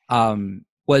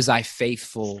 was I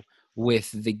faithful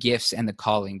with the gifts and the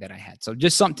calling that I had? So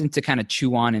just something to kind of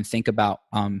chew on and think about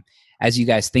as you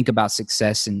guys think about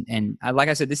success. And like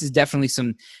I said, this is definitely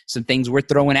some things we're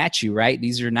throwing at you, right?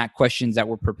 These are not questions that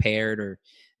were prepared or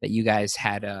that you guys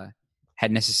had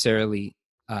necessarily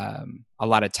a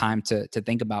lot of time to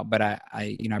think about, but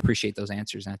I appreciate those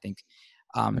answers, and I think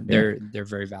they're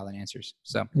very valid answers.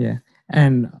 So yeah,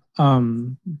 and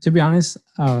to be honest,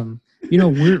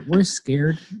 we're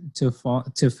scared to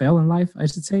fail in life, I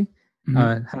should say.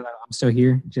 Hello, I'm still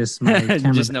here. Just my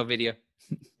camera. Just no video.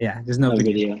 Yeah, just no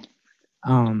video.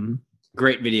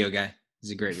 Great video guy.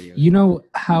 He's a great video guy. You know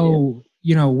how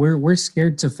we're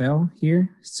scared to fail here,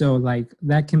 so like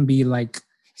that can be like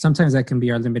sometimes that can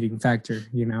be our limiting factor.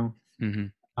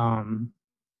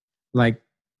 Like,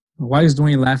 why is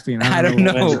Dwayne laughing? I don't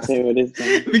know.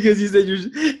 Because you said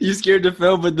you're scared to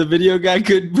fail, but the video guy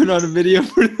could put on a video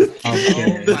for this. Oh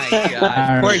my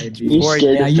god! Right. You're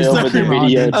scared to fail with the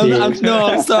video too.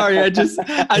 I'm sorry.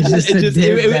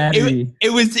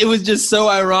 It was just so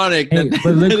ironic. Hey,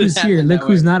 but look who's here. Look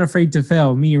who's not afraid to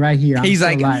fail. Me right here. He's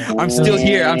like, I'm still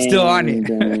here. I'm still on it.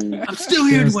 I'm still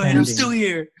here, Dwayne. I'm still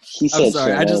here. I'm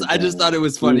sorry. I just thought it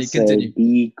was funny. Continue.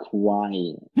 Be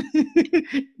quiet.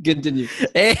 Continue.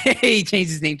 Hey, he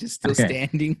changed his name to Still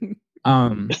Standing.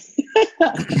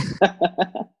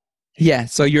 Yeah.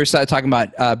 So you're talking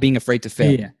about being afraid to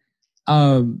fail. Yeah.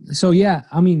 So yeah,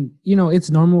 I mean, it's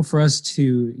normal for us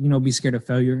to, be scared of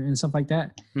failure and stuff like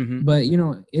that. Mm-hmm. But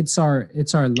it's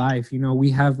our life.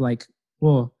 We have like,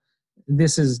 well,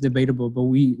 this is debatable, but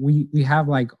we have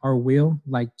like our will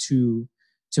like to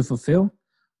fulfill.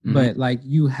 Mm-hmm. But like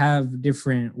you have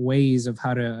different ways of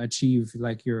how to achieve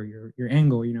like your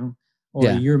angle, or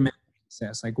your mental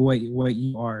success, like what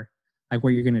you are, like what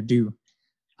you're gonna do.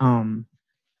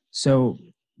 So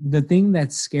the thing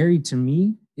that's scary to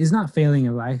me is not failing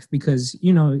in life, because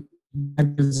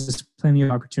there's plenty of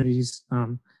opportunities.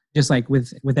 Just like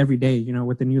with every day,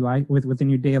 with a new life, with a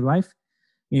new day of life,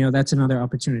 that's another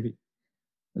opportunity.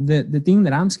 The thing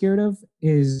that I'm scared of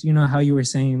is, how you were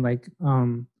saying, like,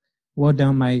 well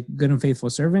done, my good and faithful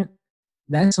servant.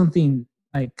 That's something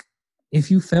like,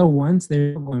 if you fail once,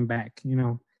 they're going back.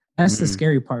 That's the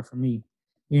scary part for me.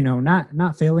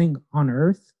 not failing on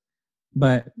earth,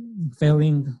 but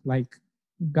failing like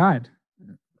God.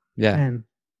 Yeah. And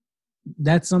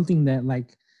that's something that,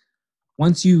 like,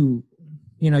 once you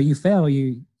fail,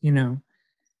 you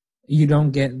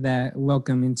don't get that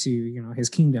welcome into his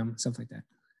kingdom, stuff like that.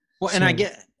 Well, and I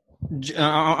get,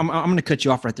 I'm going to cut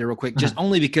you off right there real quick, just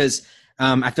only because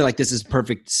I feel like this is a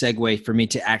perfect segue for me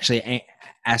to actually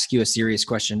ask you a serious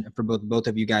question for both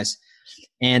of you guys.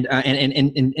 And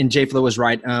J Flo was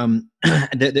right.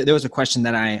 There was a question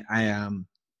that I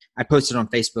posted on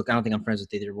Facebook. I don't think I'm friends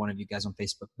with either one of you guys on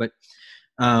Facebook, but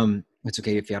it's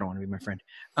okay if you don't want to be my friend.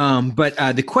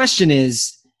 But the question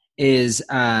is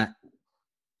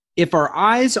if our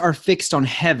eyes are fixed on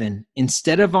heaven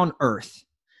instead of on earth,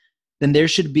 then there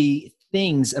should be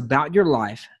things about your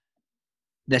life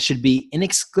that should be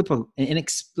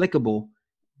inexplicable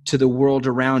to the world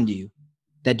around you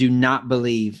that do not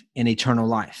believe in eternal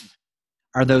life.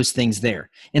 Are those things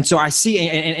there? And so I see,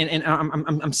 and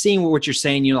I'm seeing what you're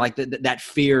saying. Like that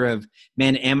fear of,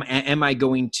 man, am I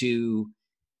going to,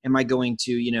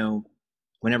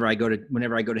 whenever I go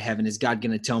to heaven, is God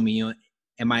going to tell me,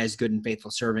 am I as good and faithful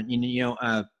servant?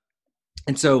 And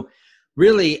so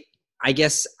really, I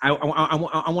guess I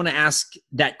want to ask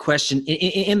that question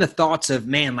in the thoughts of,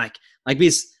 man, like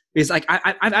because like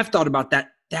I've thought about that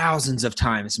thousands of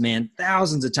times, man,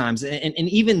 thousands of times. And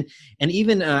even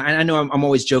I know I'm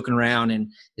always joking around,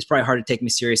 and it's probably hard to take me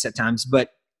serious at times, but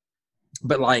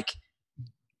like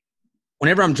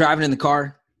whenever I'm driving in the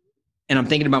car and I'm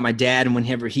thinking about my dad and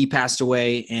whenever he passed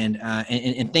away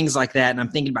and things like that, and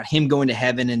I'm thinking about him going to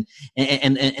heaven and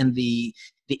the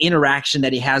interaction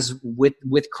that he has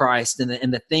with Christ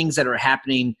and the things that are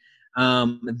happening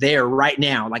there right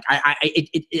now. Like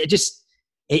it's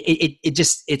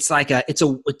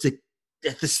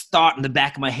this thought in the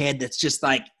back of my head that's just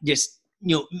like,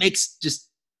 makes just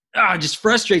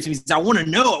frustrates me. I want to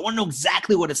know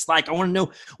exactly what it's like. I want to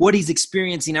know what he's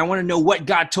experiencing. I want to know what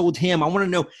God told him. I want to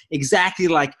know exactly,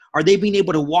 like, are they being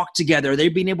able to walk together? Are they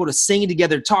being able to sing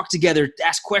together, talk together,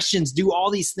 ask questions, do all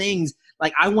these things?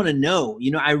 Like, I want to know,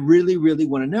 I really, really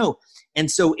want to know. And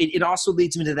so it also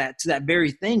leads me to that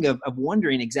very thing of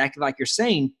wondering, exactly like you're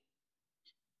saying,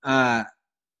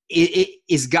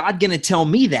 is God going to tell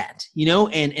me that,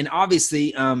 and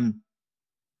obviously,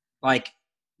 like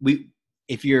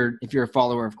if you're a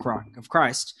follower of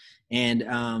Christ and,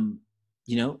 and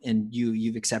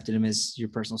you've accepted him as your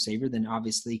personal savior, then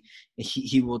obviously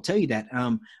he will tell you that.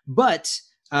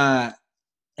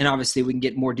 And obviously we can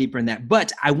get more deeper in that,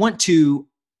 but I want to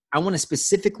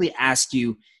specifically ask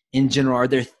you in general, are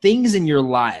there things in your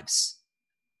lives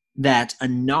that a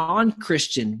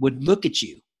non-Christian would look at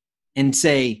you and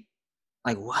say,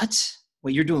 like, what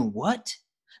you're doing? What?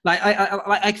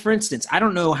 Like for instance, I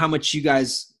don't know how much you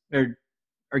guys are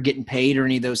getting paid or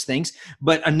any of those things,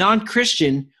 but a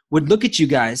non-Christian would look at you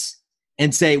guys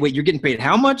and say, wait, you're getting paid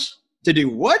how much to do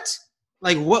what?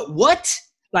 Like what?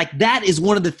 Like that is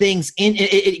one of the things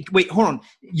wait, hold on.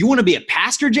 You want to be a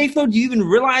pastor, J Flo? Do you even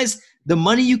realize the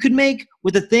money you could make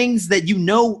with the things that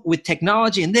with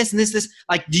technology and this and this?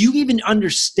 Like, do you even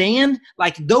understand?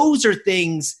 Like, those are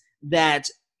things that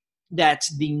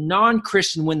the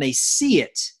non-Christian, when they see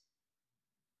it,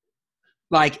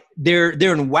 like they're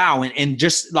in wow, and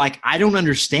just like, I don't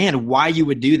understand why you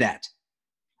would do that.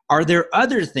 Are there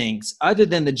other things other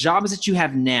than the jobs that you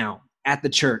have now at the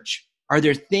church? Are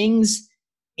there things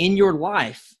in your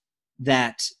life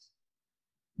that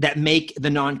make the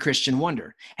non-Christian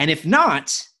wonder? And if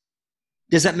not,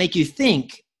 does that make you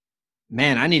think,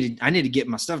 man, I need to get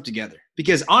my stuff together?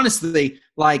 Because honestly,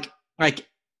 like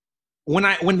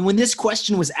when this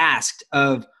question was asked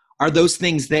of, are those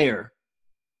things there?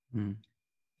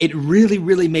 It really,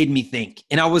 really made me think.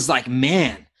 And I was like,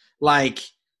 man, like,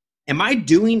 am I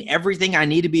doing everything I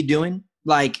need to be doing?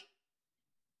 Like,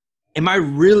 am I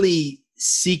really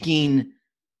seeking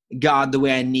God the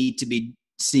way I need to be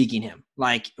seeking him?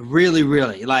 Like, really,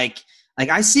 really, like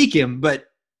I seek him, but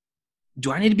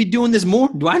do I need to be doing this more?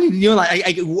 Do I need to,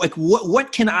 like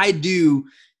what can I do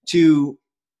to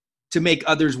make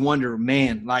others wonder,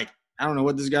 man, like, I don't know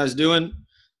what this guy's doing,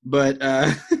 but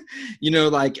that's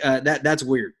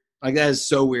weird. Like, that is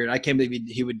so weird. I can't believe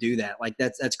he would do that. Like,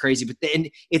 that's crazy. But then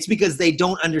it's because they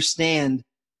don't understand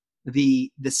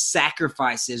the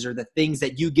sacrifices or the things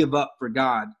that you give up for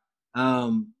God.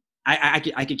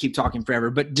 I could keep talking forever,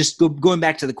 but just going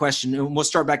back to the question, and we'll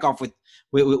start back off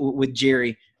with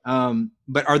Jerry.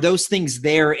 But are those things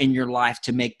there in your life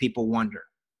to make people wonder?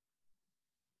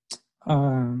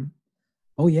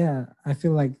 Oh yeah, I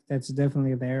feel like that's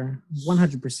definitely there,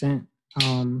 100%.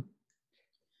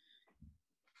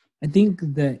 I think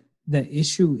that the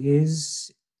issue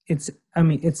is I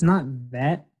mean, it's not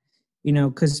that,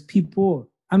 because people,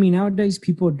 I mean, nowadays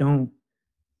people don't,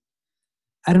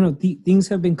 I don't know, things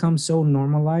have become so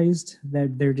normalized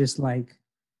that they're just like,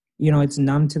 it's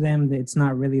numb to them, that it's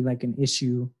not really like an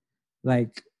issue.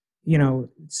 Like,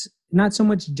 it's not so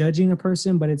much judging a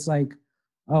person, but it's like,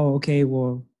 oh, okay,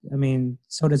 well, I mean,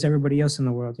 so does everybody else in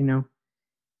the world,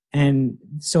 And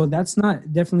so that's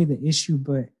not definitely the issue,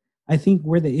 but I think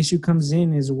where the issue comes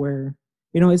in is where,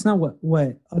 it's not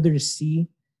what others see.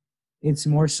 It's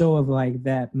more so of like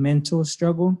that mental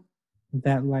struggle,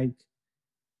 that like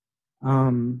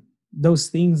those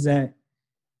things that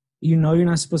you're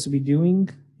not supposed to be doing.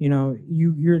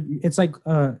 You're it's like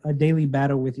a daily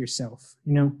battle with yourself.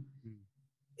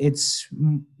 It's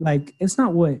like, it's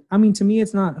not what, I mean, to me,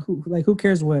 it's not who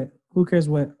cares what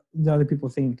the other people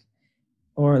think,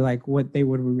 or like what they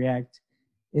would react.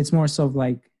 It's more so of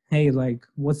like, hey, like,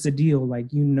 what's the deal? Like,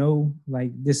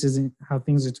 like this isn't how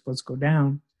things are supposed to go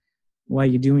down. Why are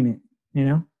you doing it?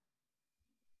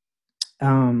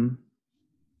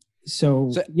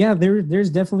 So yeah, there's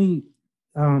definitely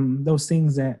those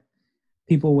things that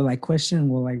people will like question.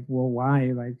 Well, like, well,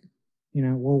 why? Like,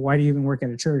 well, why do you even work at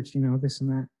a church? This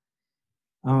and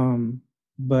that.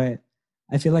 But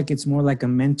I feel like it's more like a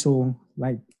mental,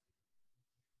 like,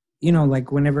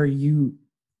 like whenever you,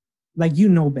 like,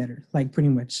 better, like pretty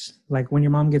much like when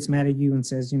your mom gets mad at you and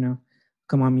says,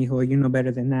 come on, mijo, you know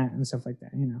better than that, and stuff like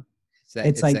that.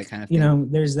 It's like, that kind of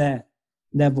thing. There's that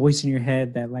voice in your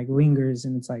head that like lingers,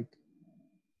 and it's like,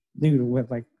 dude,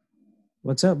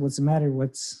 what's up? What's the matter?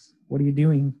 What are you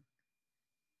doing?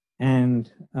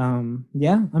 And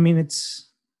yeah, I mean, it's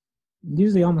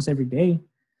usually almost every day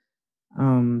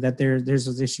that there's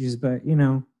those issues, but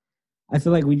I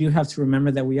feel like we do have to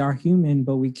remember that we are human,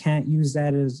 but we can't use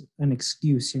that as an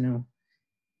excuse.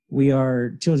 We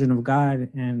are children of God,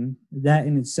 and that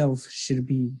in itself should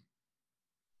be,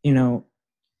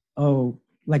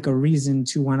 like a reason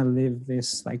to want to live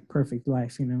this like perfect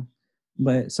life,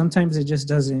 but sometimes it just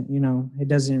doesn't, it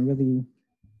doesn't really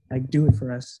like do it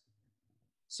for us.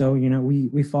 So,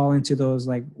 we fall into those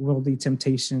like worldly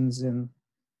temptations and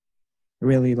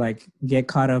really like get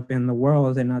caught up in the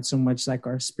world, and not so much like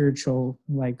our spiritual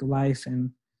like life,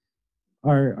 and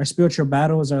our spiritual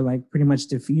battles are like pretty much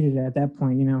defeated at that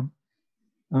point.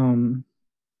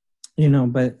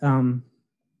 But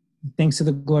thanks to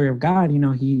the glory of God,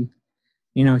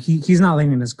 he's not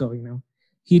letting us go.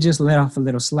 He just let off a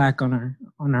little slack on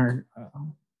our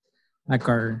like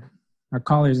our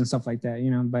collars and stuff like that.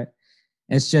 But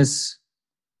it's just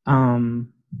yeah,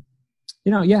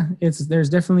 there's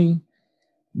definitely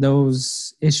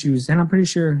those issues, and I'm pretty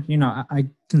sure I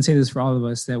can say this for all of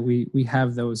us, that we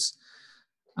have those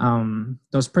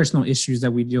personal issues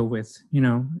that we deal with.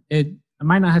 It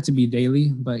might not have to be daily,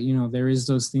 but there is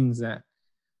those things that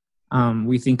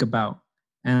we think about,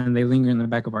 and they linger in the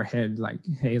back of our head, like,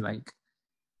 hey, like,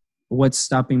 what's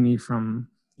stopping me from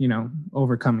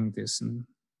overcoming this? And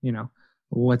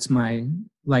what's my,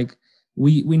 like,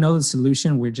 we know the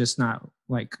solution, we're just not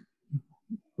like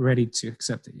ready to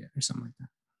accept it yet, or something like that.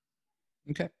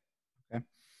 Okay.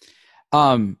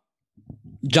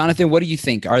 Jonathan, what do you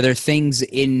think? Are there things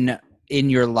in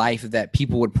your life that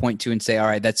people would point to and say, all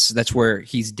right, that's where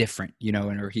he's different,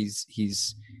 or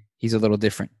he's a little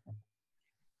different?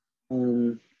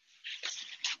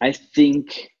 I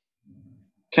think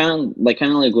kind of like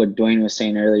what Dwayne was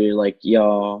saying earlier, like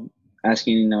y'all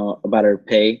asking, about our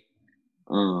pay.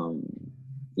 I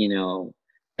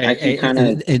can kind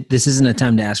of. This isn't a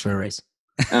time to ask for a raise.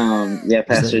 Yeah,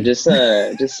 Pastor, just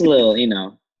a little,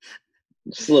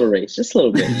 just a little raise, just a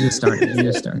little bit. You just started.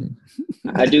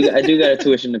 I do got a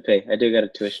tuition to pay.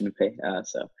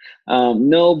 So,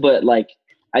 no, but like,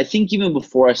 I think even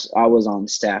before I was on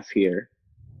staff here,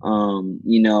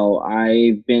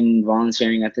 I've been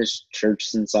volunteering at this church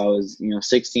since I was,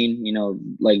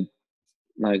 16.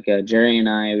 Like Jerry and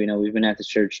I, we've been at the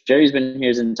church. Jerry's been here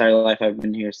his entire life. I've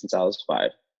been here since I was 5.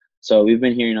 So we've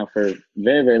been here, for a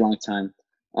very, very long time.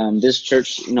 This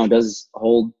church, does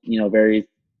hold, very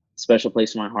special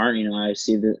place in my heart.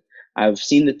 I've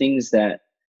seen the things that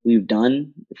we've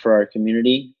done for our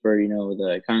community, for,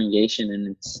 the congregation, and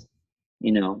it's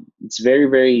very,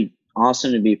 very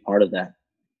awesome to be a part of that.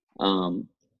 When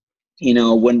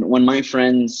my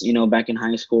friends, back in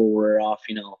high school were off,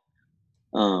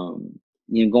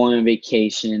 going on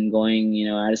vacation, going,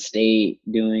 out of state,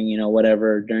 doing,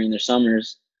 whatever during their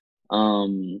summers,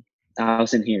 I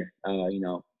was in here,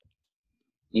 working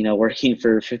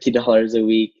for $50 a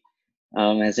week,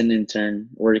 as an intern,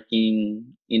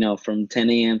 working, from 10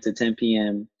 a.m. to 10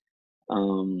 p.m.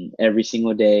 Every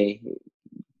single day,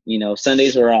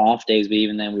 Sundays were our off days, but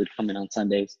even then we would come in on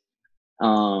Sundays.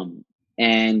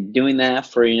 And doing that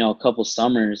for, a couple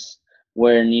summers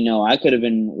where, I could have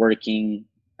been working,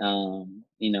 like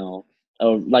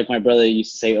my brother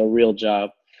used to say, a real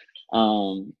job,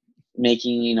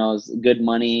 making, good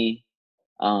money,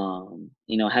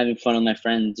 having fun with my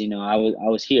friends. I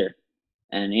was here,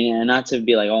 and not to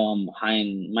be like, oh, I'm high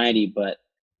and mighty, but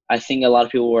I think a lot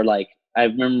of people were like, I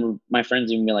remember my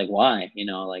friends even be like, why,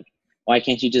 like, why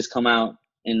can't you just come out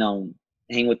and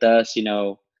hang with us,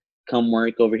 come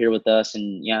work over here with us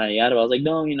and yada yada. I was like,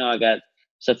 no, I got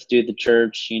stuff to do at the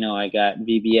church. I got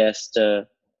VBS to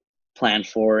plan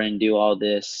for and do all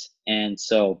this. And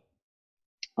so,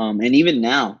 and even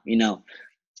now, with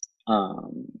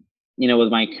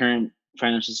my current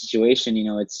financial situation,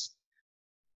 it's,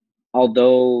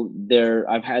 although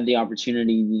I've had the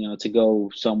opportunity, to go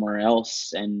somewhere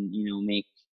else and, make,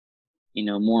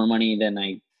 more money than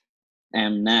I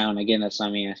am now. And again, that's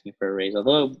not me asking for a raise,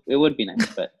 although it would be nice,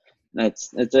 but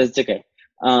it's okay.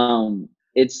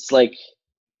 It's like,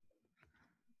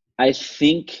 I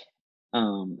think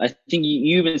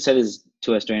you even said this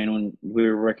to us during when we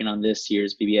were working on this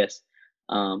year's BBS,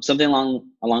 something along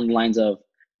the lines of,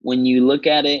 when you look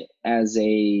at it as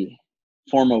a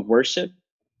form of worship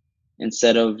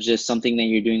instead of just something that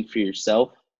you're doing for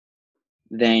yourself,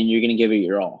 then you're going to give it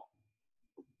your all.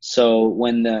 So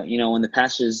when the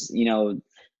pastors, came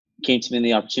to me in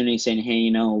the opportunity saying,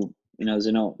 hey, there's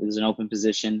an open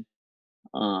position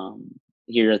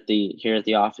here at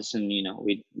the office, and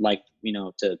we'd like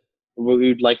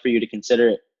for you to consider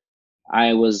it.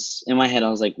 I was in my head, I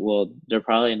was like, well, they're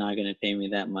probably not going to pay me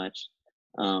that much,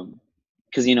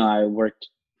 because I worked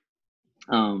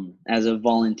as a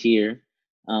volunteer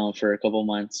for a couple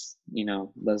months,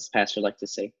 as pastor like to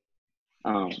say,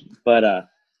 but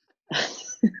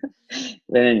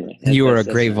anyway, you were a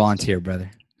great volunteer, brother.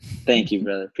 Thank you,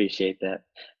 brother. Appreciate that.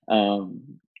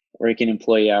 Working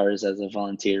employee hours as a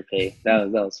volunteer pay, that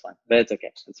was fun, but it's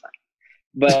okay. It's fine.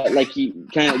 But like, you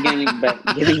kind of getting back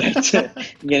to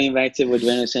what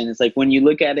Dwayne was saying, it's like, when you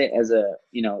look at it as a,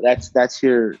 that's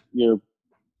your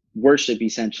worship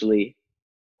essentially.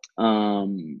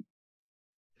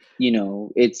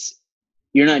 It's,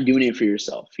 you're not doing it for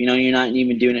yourself. You're not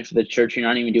even doing it for the church. You're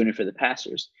not even doing it for the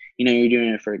pastors. You're doing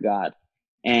it for God.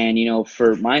 And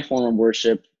for my form of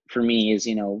worship, for me is,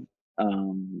 I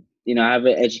have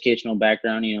an educational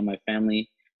background. My family.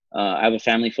 I have a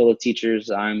family full of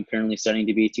teachers. I'm currently studying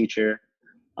to be a teacher.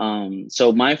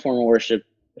 So my form of worship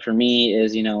for me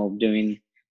is, doing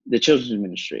the children's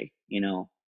ministry,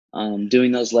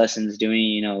 doing those lessons,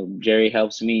 Jerry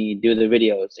helps me do the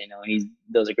videos, he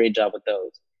does a great job with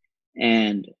those.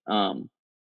 And, a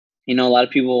lot of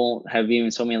people have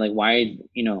even told me like, why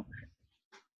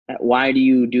do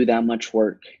you do that much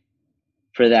work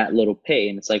for that little pay?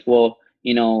 And it's like, well,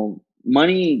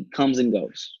 money comes and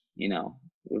goes, in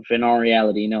our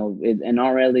reality,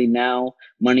 now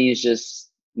money is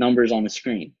just numbers on a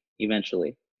screen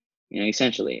eventually,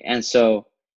 essentially. And so,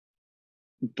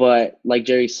 but like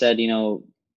Jerry said, the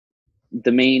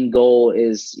main goal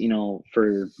is,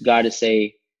 for God to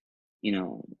say, I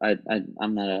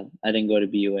didn't go to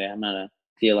BUA. I'm not a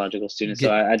theological student,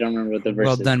 so I don't remember what the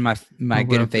verse is. Well done, my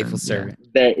good and faithful servant.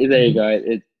 There you go.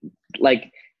 It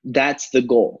like, that's the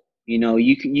goal.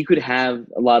 You could have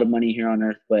a lot of money here on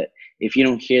earth, but if you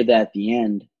don't hear that at the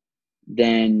end,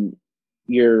 then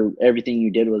everything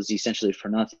you did was essentially for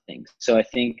nothing. So I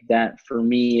think that for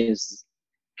me is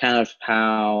kind of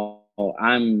how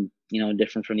I'm,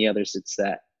 different from the others. It's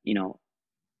that,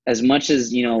 as much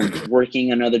as,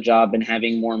 working another job and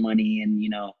having more money and,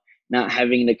 not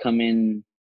having to come in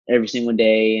every single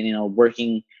day and,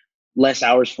 working less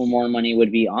hours for more money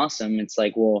would be awesome. It's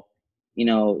like, well,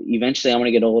 eventually I'm going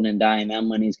to get old and die, and that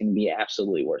money is going to be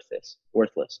absolutely worthless,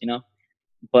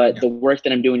 but the work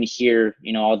that I'm doing here,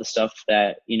 all the stuff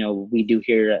that, we do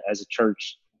here as a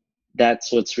church,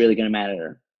 that's what's really going to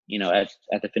matter,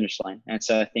 at the finish line. And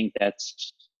so I think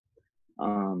that's,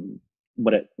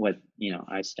 what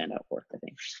I stand out for, I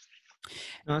think.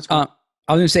 No, that's cool.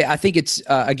 I was going to say, I think it's,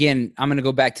 again, I'm going to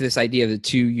go back to this idea of the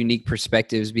two unique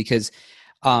perspectives, because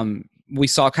we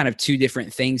saw kind of two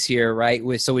different things here, right?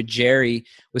 With Jerry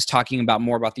was talking about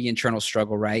more about the internal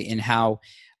struggle, right? And how,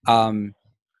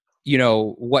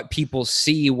 what people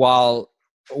see while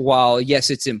yes,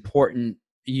 it's important.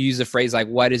 You use a phrase like,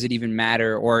 what does it even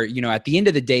matter? Or, at the end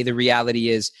of the day, the reality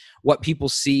is what people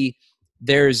see.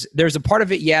 There's a part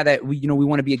of it, that we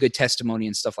want to be a good testimony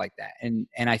and stuff like that. And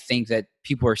I think that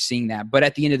people are seeing that. But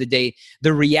at the end of the day,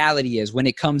 the reality is when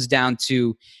it comes down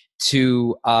to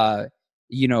the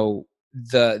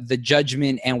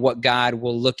judgment and what God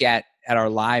will look at at our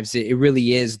lives, it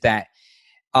really is that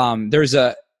there's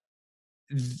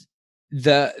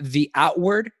the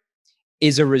outward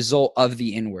is a result of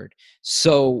the inward.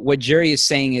 So what Jerry is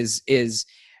saying is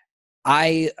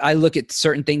I look at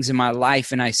certain things in my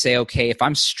life and I say, okay, if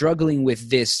I'm struggling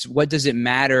with this, what does it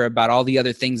matter about all the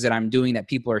other things that I'm doing that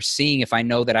people are seeing if I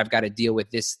know that I've got to deal with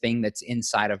this thing that's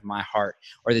inside of my heart,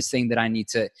 or this thing that I need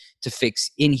to fix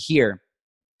in here?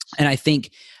 And I think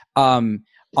on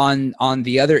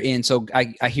the other end, so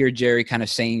I hear Jerry kind of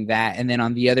saying that, and then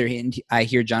on the other end, I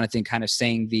hear Jonathan kind of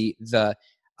saying the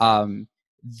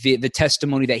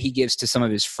testimony that he gives to some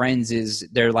of his friends is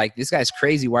they're like, this guy's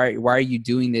crazy. Why are you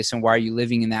doing this? And why are you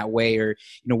living in that way? Or,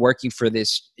 working for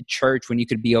this church when you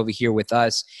could be over here with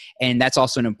us? And that's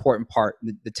also an important part,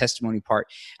 the testimony part.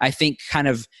 I think kind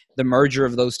of the merger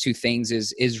of those two things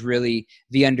is really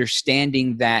the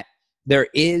understanding that there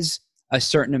is a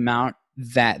certain amount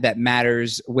that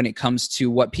matters when it comes to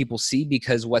what people see,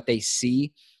 because what they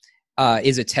see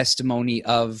is a testimony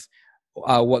of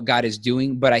what God is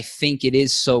doing. But I think it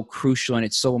is so crucial and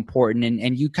it's so important.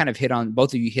 And you kind of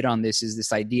both of you hit on this, is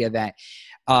this idea that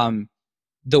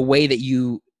the way that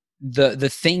the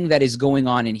thing that is going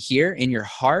on in here in your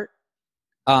heart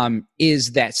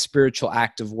is that spiritual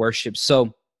act of worship.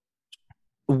 So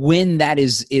when that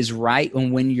is right,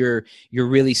 and when you're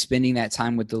really spending that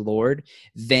time with the Lord,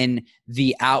 then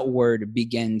the outward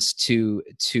begins to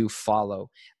follow.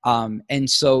 And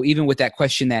so even with that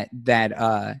question that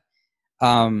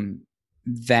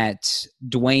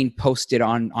Dwayne posted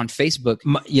on Facebook.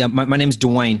 My name's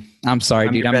Dwayne. I'm sorry,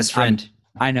 I'm dude. Your best friend.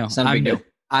 I know. It's not a big deal.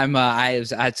 I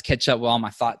had to catch up with all my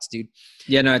thoughts, dude.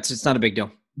 Yeah, no, it's not a big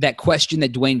deal. That question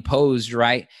that Dwayne posed,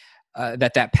 right?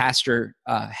 That pastor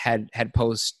had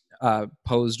posed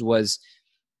was,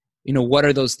 what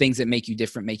are those things that make you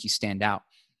different, make you stand out?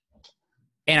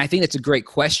 And I think that's a great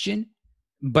question,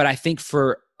 but I think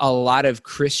for a lot of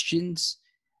Christians,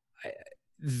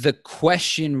 the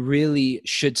question really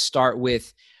should start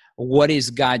with, what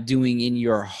is God doing in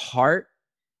your heart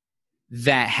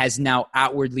that has now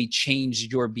outwardly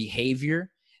changed your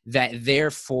behavior, that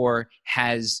therefore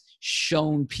has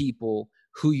shown people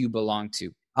who you belong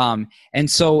to? And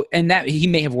that he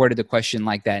may have worded the question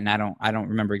like that, and I don't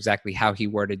remember exactly how he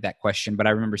worded that question, but I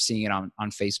remember seeing it on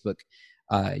Facebook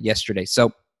yesterday.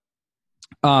 So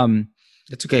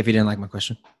it's okay if you didn't like my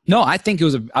question. No, I would think it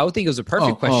was a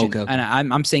perfect question. Okay. And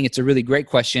I'm saying it's a really great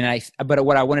question. But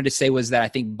what I wanted to say was that I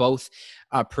think both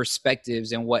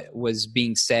perspectives and what was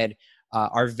being said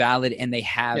are valid, and they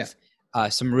have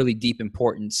some really deep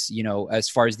importance, as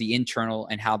far as the internal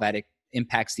and how that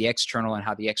impacts the external, and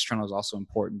how the external is also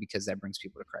important because that brings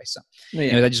people to Christ. So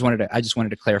I just wanted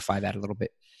to clarify that a little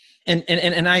bit.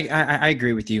 And I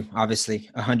agree with you, obviously,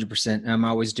 100%. I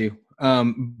always do.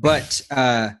 But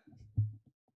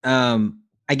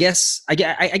I guess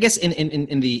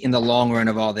in the long run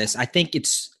of all this, I think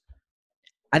it's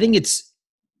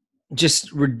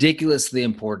just ridiculously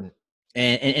important.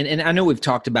 And I know we've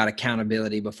talked about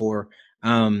accountability before.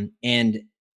 And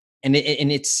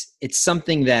it's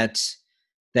something that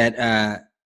it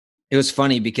was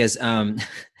funny because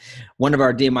one of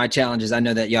our DMI challenges, I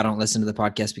know that y'all don't listen to the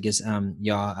podcast because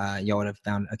y'all would have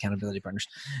found accountability partners,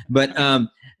 but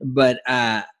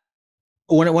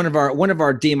one of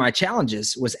our DMI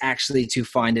challenges was actually to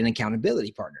find an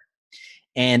accountability partner.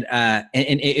 And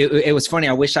it was funny.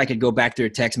 I wish I could go back through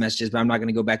text messages, but I'm not going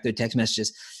to go back through text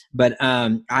messages. But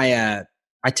I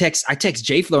text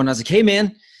JFlo and I was like, "Hey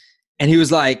man," and he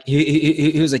was like,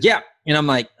 he was like, "Yeah," and I'm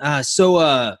like, so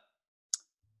I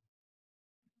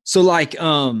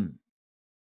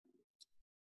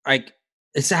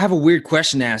have a weird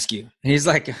question to ask you." And he's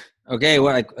like, "Okay,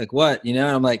 what? Like what? And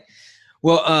I'm like,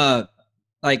 "Well,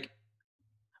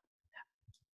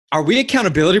 are we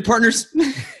accountability partners?"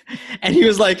 And he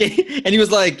was like,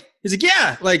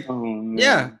 "Yeah,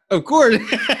 yeah, of course."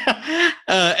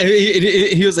 And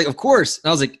he was like, "Of course." And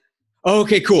I was like, "Oh,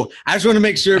 okay, cool. I just want to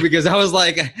make sure," because I was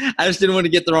like, I just didn't want to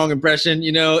get the wrong impression,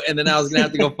 and then I was gonna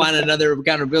have to go find another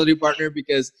accountability partner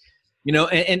because, and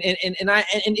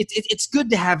it's good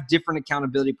to have different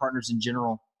accountability partners in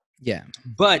general. Yeah.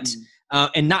 But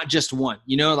and not just one,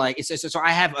 so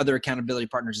I have other accountability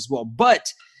partners as well.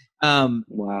 But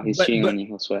wow, he's cheating on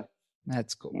you, Josue.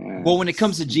 That's cool. Yeah. Well, when it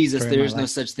comes to Jesus, there is no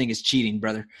such thing as cheating,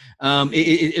 brother.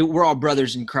 We're all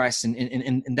brothers in Christ,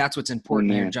 and that's what's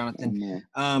important here, Jonathan.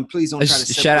 Please don't try to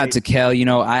separate. Shout out to Kel.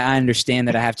 I understand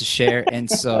that I have to share, and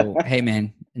so hey,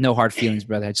 man, no hard feelings,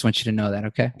 brother. I just want you to know that,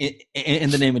 okay?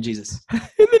 In the name of Jesus. In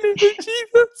the name of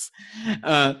Jesus.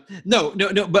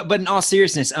 No. But in all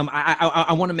seriousness,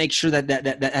 I want to make sure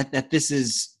that this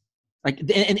is Like,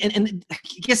 and I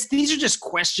guess these are just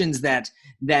questions that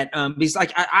because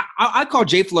like I call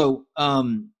J-Flo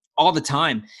all the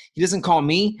time. He doesn't call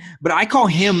me, but I call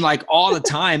him like all the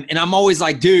time, and I'm always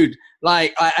like, dude,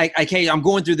 like hey, I'm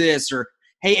going through this, or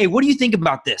hey, what do you think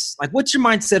about this? Like, what's your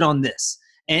mindset on this?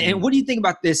 And what do you think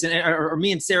about this? And or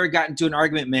me and Sarah got into an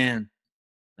argument, man.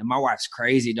 And my wife's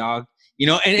crazy, dog. You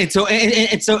know, and so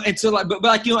like, but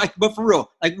like, you know, like, but for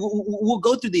real, like we'll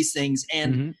go through these things,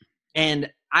 and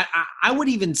I would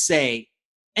even say,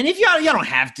 and if y'all don't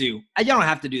have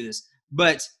to do this,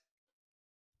 but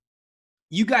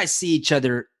you guys see each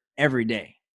other every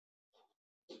day.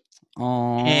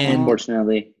 And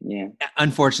unfortunately, yeah.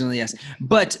 Unfortunately, yes.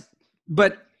 But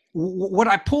what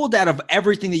I pulled out of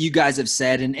everything that you guys have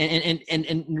said, and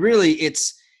really,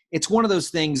 it's one of those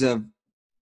things of,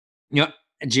 you know,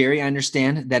 Jerry, I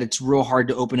understand that it's real hard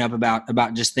to open up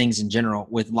about just things in general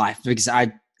with life, because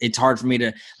it's hard for me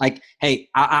to, like, hey,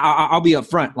 I'll be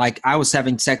upfront. Like, I was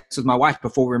having sex with my wife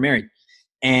before we were married.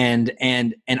 And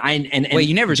wait,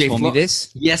 you never told me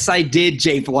this? Yes, I did,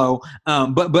 J-Flo.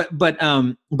 But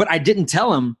I didn't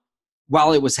tell him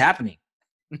while it was happening.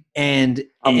 And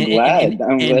I'm glad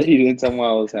you didn't tell him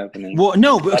while it was happening. Well,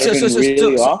 no, but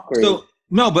really awkward. So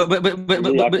no, but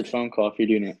awkward phone call if you're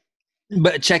doing it.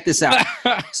 But check this out.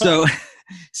 So,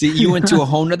 see, you went to a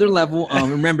whole nother level.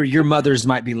 Remember, your mothers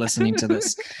might be listening to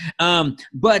this.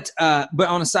 But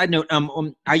on a side note,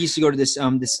 I used to go to this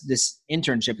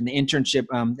internship, and the internship,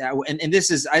 and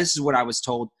this is what I was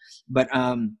told. But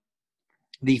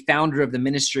the founder of the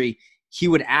ministry, he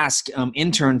would ask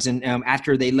interns, and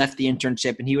after they left the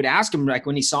internship, and he would ask them, like,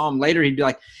 when he saw them later, he'd be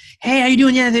like, "Hey, how you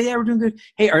doing? Yeah, we're doing good.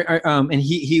 Hey, and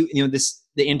he you know,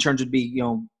 the interns would be, you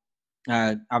know,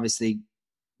 obviously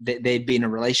they'd be in a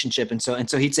relationship, and so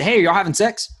he'd say, "Hey, are y'all having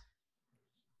sex?"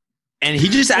 And he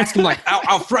just asked him, like,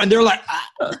 out front, and they're like,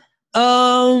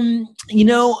 you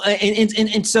know,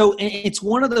 and so it's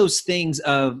one of those things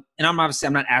of, and I'm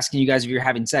not asking you guys if you're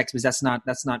having sex, because that's not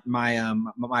my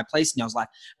my place in y'all's life.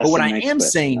 But what I am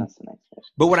saying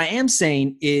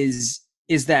is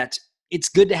that it's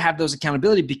good to have those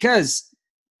accountability, because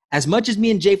as much as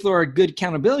me and J-Flo are good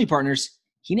accountability partners,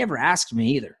 he never asked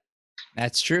me either.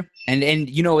 That's true. And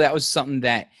you know, that was something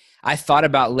that I thought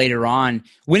about later on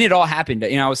when it all happened.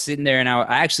 You know, I was sitting there, and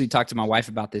I actually talked to my wife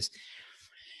about this.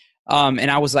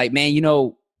 And I was like, man, you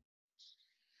know,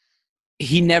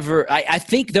 he never, I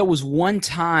think there was one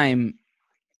time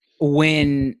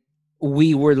when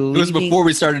we were leaving. It was before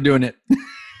we started doing it.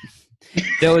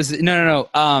 There was, no.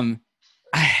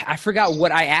 I forgot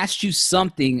what I asked you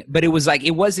something, but it was like,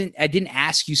 I didn't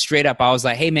ask you straight up. I was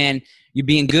like, hey man, you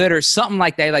being good or something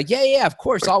like that. Like, yeah, of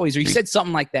course, always. Or you said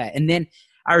something like that. And then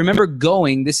I remember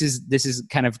going, this is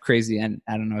kind of crazy, and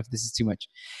I don't know if this is too much.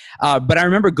 But I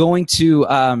remember going to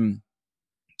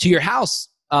your house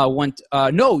I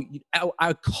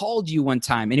called you one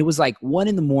time, and it was like 1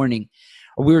 a.m.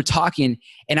 We were talking,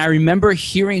 and I remember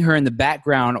hearing her in the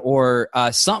background or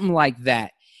something like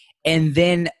that. And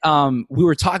then we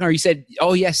were talking, or you said,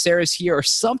 "Oh yes, Sarah's here," or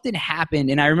something happened.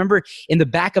 And I remember in the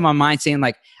back of my mind saying,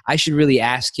 like, I should really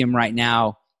ask him right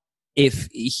now if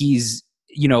he's,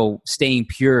 you know, staying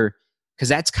pure, because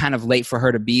that's kind of late for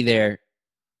her to be there.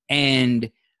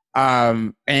 And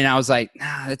I was like,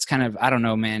 nah, that's kind of, I don't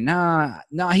know, man.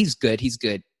 No, he's good.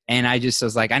 And I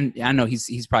was like, I know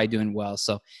he's probably doing well,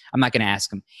 so I'm not going to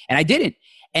ask him. And I didn't.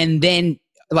 And then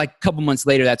like a couple months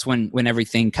later, that's when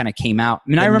everything kind of came out. I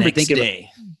mean, I remember thinking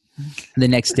the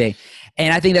next day.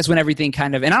 And I think that's when everything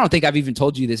kind of, and I don't think I've even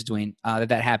told you this, Dwayne,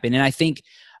 that happened. And I think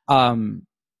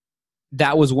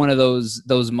that was one of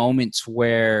those moments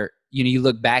where, you know, you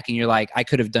look back and you're like, I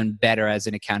could have done better as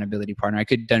an accountability partner. I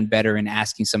could have done better in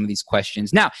asking some of these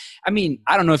questions. Now, I mean,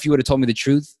 I don't know if you would have told me the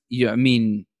truth. I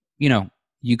mean, you know,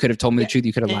 you could have told me the truth.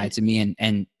 You could have lied to me,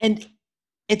 and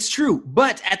it's true.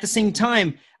 But at the same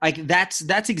time, like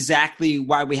that's exactly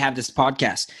why we have this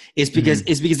podcast, is because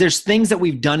there's things that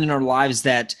we've done in our lives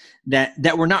that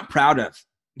we're not proud of.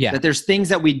 Yeah. That there's things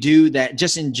that we do that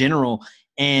just in general,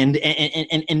 and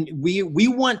we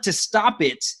want to stop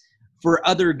it for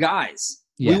other guys.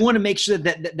 Yeah. We want to make sure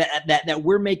that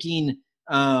we're making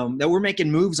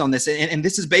moves on this. And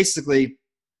this is basically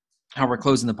how we're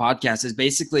closing the podcast,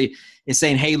 is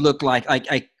saying, hey, look, like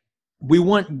we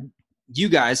want you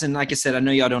guys, and like I said, I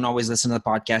know y'all don't always listen to the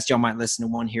podcast. Y'all might listen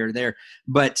to one here or there,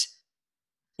 but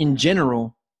in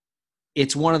general,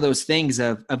 it's one of those things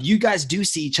of you guys do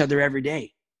see each other every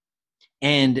day.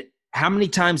 And how many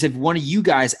times have one of you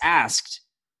guys asked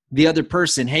the other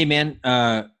person, hey man,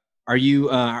 are you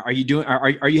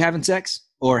having sex?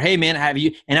 Or, hey man, have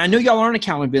you? And I know y'all aren't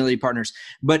accountability partners,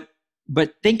 but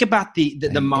think about the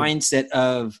mindset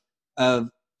of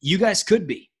you guys could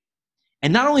be.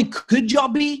 And not only could y'all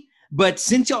be, but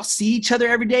since y'all see each other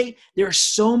every day, there are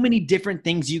so many different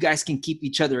things you guys can keep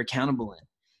each other accountable in.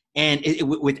 And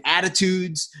with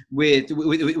attitudes, I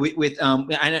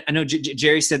know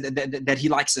Jerry said that he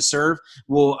likes to serve.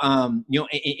 Well,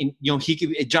 he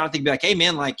could, Jonathan could be like, hey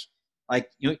man,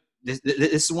 this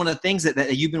is one of the things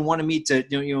that you've been wanting me to,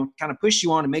 kind of push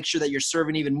you on to make sure that you're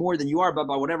serving even more than you are, blah,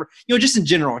 blah, whatever, just in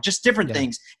general, just different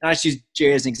things. And I just use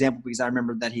Jerry as an example because I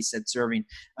remember that he said serving,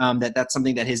 that's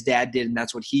something that his dad did. And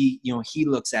that's what he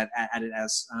looks at it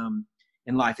as,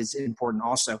 in life is important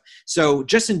also. So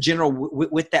just in general,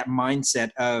 with that mindset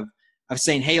of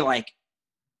saying, hey,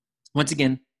 once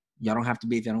again, y'all don't have to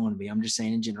be if you don't want to be. I'm just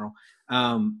saying in general.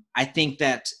 I think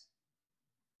that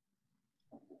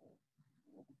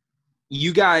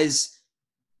you guys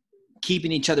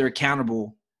keeping each other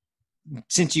accountable,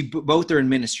 since you both are in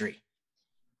ministry,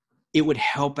 it would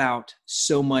help out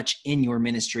so much in your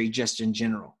ministry just in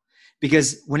general.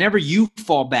 Because whenever you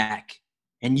fall back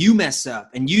and you mess up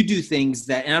and you do things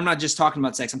that, and I'm not just talking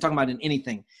about sex, I'm talking about in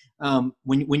anything.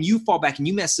 When you fall back and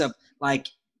you mess up,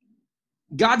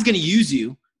 God's going to use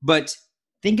you, but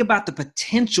think about the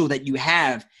potential that you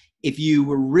have if you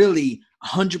were really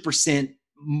 100%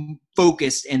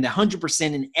 focused and 100%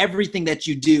 in everything that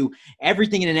you do,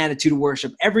 everything in an attitude of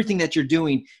worship, everything that you're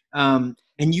doing. And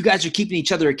you guys are keeping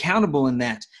each other accountable in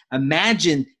that.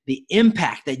 Imagine the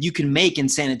impact that you can make in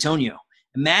San Antonio.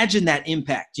 Imagine that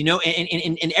impact,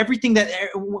 and everything that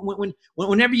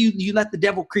whenever you let the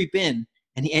devil creep in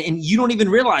and you don't even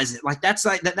realize it. That's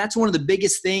one of the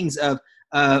biggest things of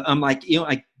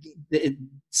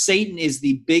Satan is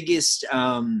the biggest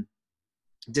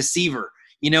deceiver,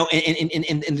 and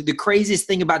the craziest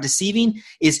thing about deceiving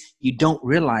is you don't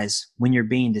realize when you're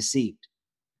being deceived.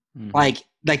 Mm-hmm.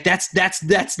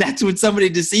 That's when somebody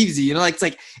deceives you, it's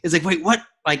like, wait, what?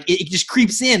 It just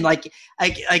creeps in,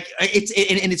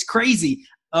 it's crazy.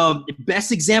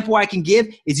 Best example I can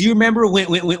give is, you remember when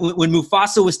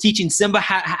Mufasa was teaching Simba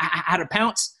how to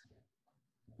pounce?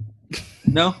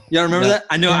 No, y'all remember that?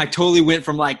 I know I totally went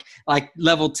from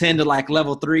level 10 to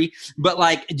level 3,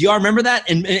 but do y'all remember that?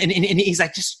 And he's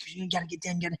like, just you gotta get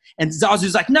down, and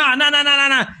Zazu's like, nah, and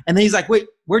then he's like, wait,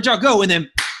 where'd y'all go? And then,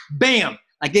 bam.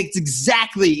 It's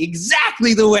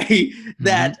exactly the way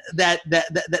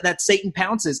that Satan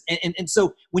pounces. And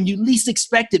so when you least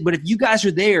expect it, but if you guys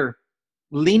are there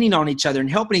leaning on each other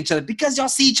and helping each other, because y'all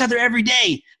see each other every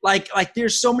day,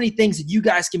 there's so many things that you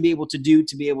guys can be able to do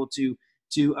to be able to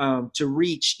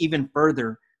reach even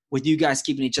further with you guys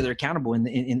keeping each other accountable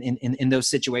in those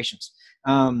situations.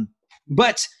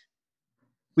 But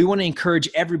we want to encourage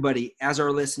everybody as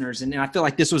our listeners. And I feel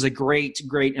like this was a great,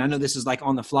 and I know this is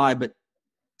on the fly, but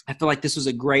I feel like this was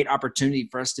a great opportunity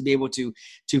for us to be able to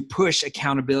push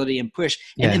accountability and push.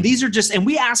 And these are just, and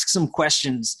we ask some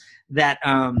questions that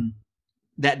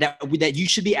you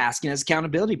should be asking as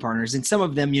accountability partners. And some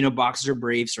of them, boxes or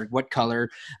briefs or what color.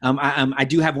 I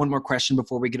do have one more question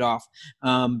before we get off.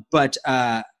 But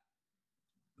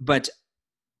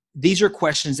these are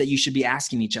questions that you should be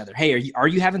asking each other. Hey, are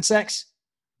you having sex?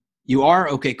 You are?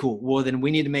 Okay, cool. Well, then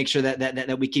we need to make sure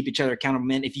that we keep each other accountable.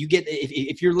 Man, if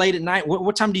you're late at night,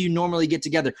 what time do you normally get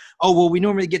together? Oh, well, we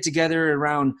normally get together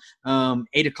around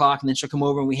 8 o'clock, and then she'll come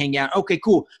over and we hang out. Okay,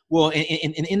 cool. Well,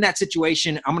 in that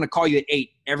situation, I'm going to call you at 8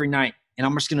 every night, and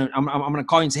I'm going to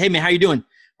call you and say, hey man, how you doing?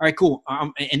 All right, cool.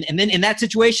 And then in that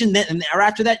situation, or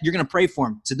after that, you're going to pray for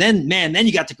him. So then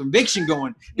you got the conviction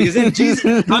going, because then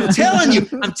Jesus, I'm telling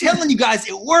you guys,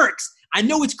 it works. I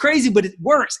know it's crazy, but it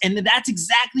works. And that's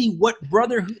exactly what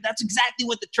that's exactly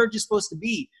what the church is supposed to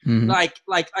be. Mm-hmm.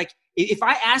 If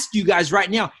I asked you guys right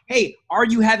now, hey, are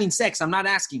you having sex? I'm not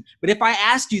asking. But if I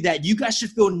asked you that, you guys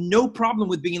should feel no problem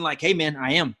with being like, hey man,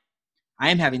 I am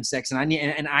having sex, and I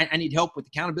need help with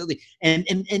accountability. And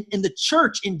the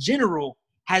church in general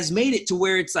has made it to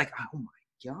where it's like, oh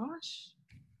my gosh,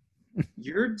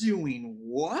 you're doing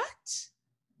what?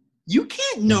 You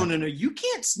can't. No. You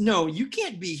can't. No, you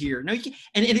can't be here. No, you can't.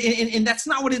 And that's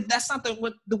not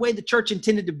the way the church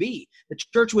intended to be. The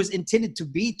church was intended to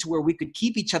be to where we could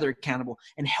keep each other accountable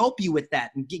and help you with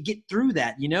that and get through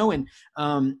that. And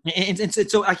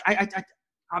so I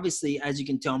obviously, as you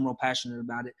can tell, I'm real passionate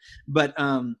about it.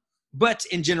 But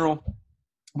in general,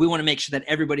 we want to make sure that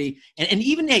everybody, and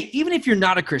even if you're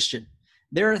not a Christian,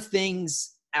 there are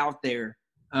things out there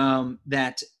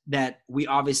that we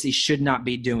obviously should not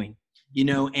be doing. you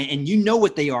know, and you know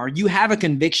what they are. You have a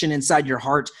conviction inside your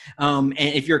heart. And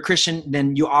if you're a Christian,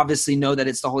 then you obviously know that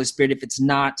it's the Holy Spirit. If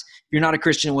you're not a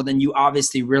Christian, well, then you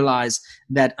obviously realize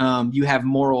that you have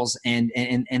morals and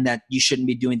that you shouldn't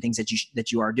be doing things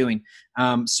that you are doing.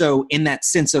 So in that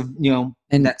sense of, you know,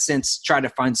 in that sense, try to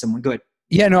find someone good.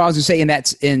 Yeah, no, I was gonna say, and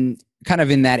that's in kind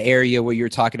of in that area where you're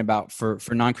talking about for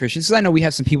non-Christians. Because I know we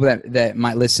have some people that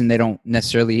might listen. They don't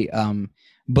necessarily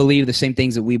believe the same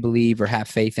things that we believe or have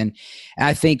faith in. And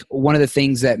I think one of the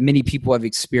things that many people have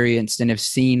experienced and have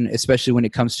seen, especially when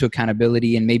it comes to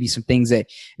accountability and maybe some things that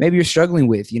maybe you're struggling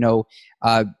with, one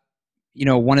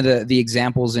of the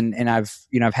examples, and I've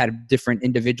had different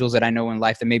individuals that I know in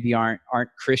life that maybe aren't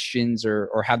Christians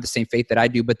or have the same faith that I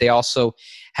do, but they also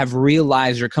have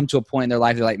realized or come to a point in their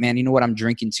life, they're like, man, you know what, I'm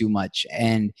drinking too much.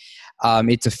 And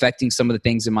it's affecting some of the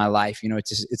things in my life. You know,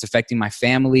 it's affecting my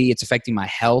family. It's affecting my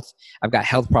health. I've got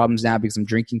health problems now because I'm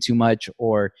drinking too much,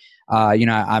 or,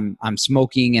 I'm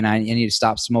smoking and I need to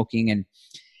stop smoking. And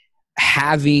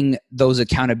having those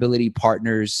accountability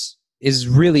partners is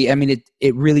really,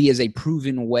 it really is a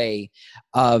proven way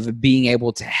of being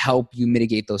able to help you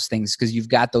mitigate those things, because you've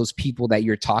got those people that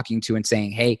you're talking to and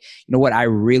saying, hey, you know what, I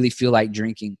really feel like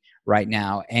drinking right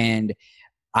now, and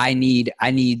I need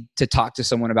to talk to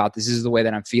someone about this. This is the way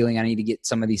that I'm feeling. I need to get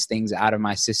some of these things out of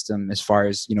my system as far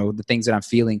as, you know, the things that I'm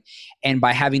feeling. And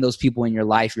by having those people in your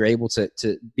life, you're able to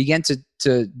begin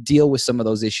to deal with some of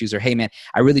those issues. Or, hey man,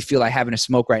 I really feel like having a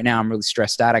smoke right now. I'm really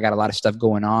stressed out. I got a lot of stuff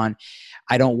going on.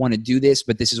 I don't want to do this,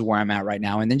 but this is where I'm at right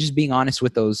now. And then just being honest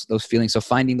with those feelings. So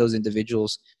finding those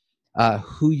individuals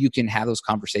who you can have those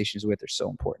conversations with are so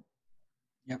important.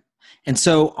 Yep. And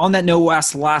so on that note, we'll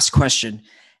ask the last question.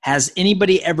 Has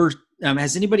anybody ever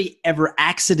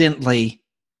accidentally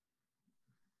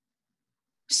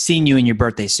seen you in your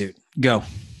birthday suit? Go.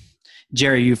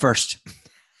 Jerry, you first.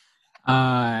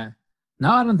 No, I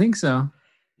don't think so.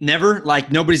 Never?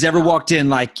 Like nobody's ever walked in,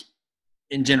 like,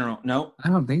 in general? No? I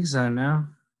don't think so, no.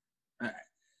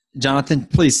 Jonathan,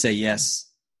 please say yes.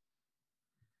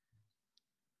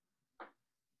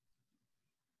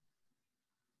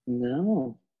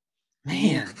 No.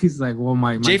 Man. He's like, well,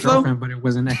 my J-Flo? girlfriend, but it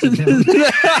wasn't accidental. Yeah,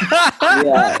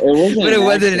 it wasn't. But it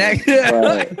wasn't an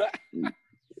accident. But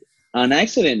an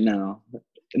accident, no.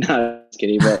 No, just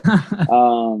kidding. But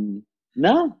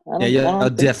no. I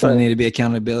don't definitely need to be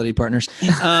accountability partners.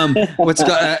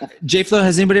 J-Flo,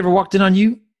 has anybody ever walked in on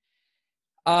you?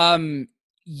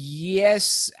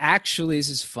 Yes, actually, this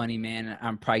is funny, man.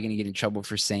 I'm probably gonna get in trouble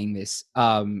for saying this.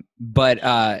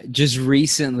 But just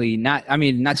recently, not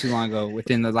too long ago,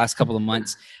 within the last couple of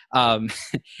months, and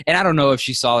I don't know if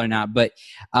she saw it or not, but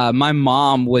my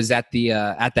mom was at the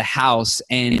house,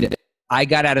 and I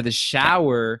got out of the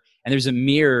shower, and there's a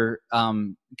mirror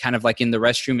kind of like in the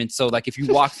restroom, and so like if you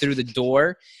walk through the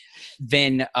door,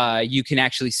 then you can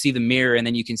actually see the mirror, and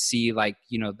then you can see, like,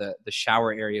 you know, the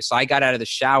shower area. So I got out of the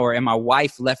shower, and my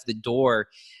wife left the door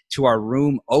to our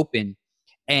room open.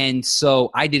 And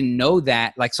so I didn't know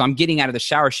that. Like, so I'm getting out of the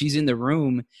shower. She's in the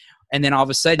room. And then all of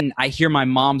a sudden I hear my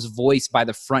mom's voice by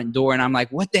the front door, and I'm like,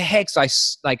 what the heck? So I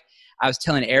was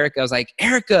telling Erica, I was like,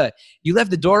 Erica, you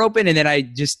left the door open? And then I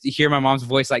just hear my mom's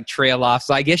voice like trail off.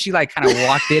 So I guess she like kind of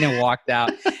walked in and walked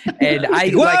out. And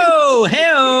I whoa,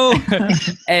 hell.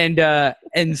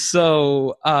 and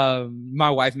so my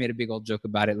wife made a big old joke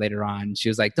about it later on. She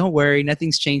was like, don't worry,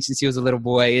 nothing's changed since he was a little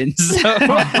boy. And so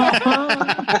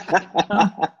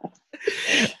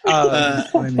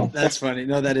that's funny.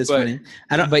 No, that is funny.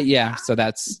 So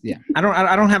that's, yeah. I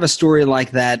don't have a story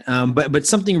like that. But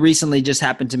something recently just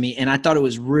happened to me, and I thought it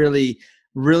was really,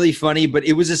 really funny, but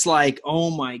it was just like,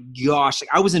 oh my gosh, like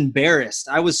I was embarrassed.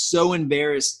 I was so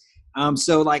embarrassed.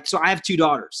 So I have two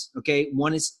daughters. Okay.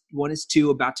 One is 2,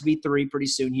 about to be 3 pretty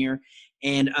soon here.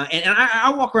 And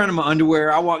I walk around in my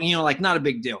underwear. I walk, you know, like not a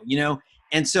big deal, you know?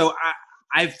 And so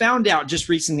I found out just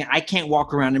recently, I can't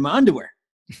walk around in my underwear.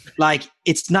 Like,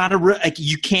 it's not like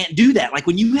you can't do that. Like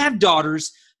when you have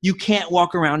daughters, you can't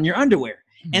walk around in your underwear.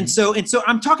 Mm-hmm. And so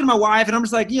I'm talking to my wife, and I'm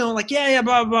just like, you know, like, yeah,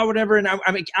 blah, blah, whatever. And I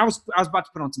was about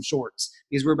to put on some shorts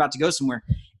because we're about to go somewhere.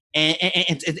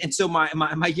 And so my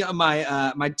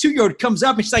 2-year-old comes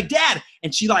up, and she's like, Dad.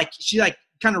 And she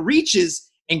kind of reaches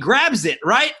and grabs it.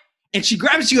 Right. And she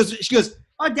grabs it. She goes,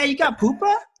 oh, Dad, you got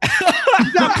poopa? You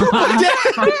got poopa, Dad?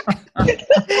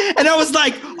 And I was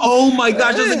like, oh my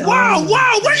gosh. I was like, wow,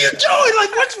 what are you doing?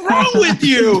 Like, what's wrong with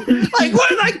you? Like,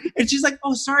 what? Like, and she's like,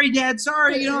 oh, sorry, Dad,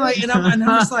 sorry. You know, like, and I'm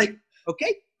just like,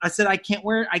 okay. I said, I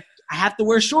have to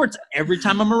wear shorts every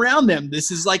time I'm around them.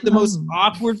 This is like the most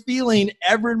awkward feeling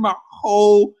ever in my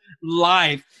whole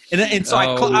life. And so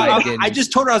I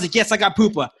just told her, I was like, yes, I got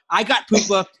poopa. I got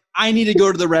poopa. I need to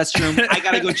go to the restroom. I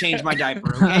got to go change my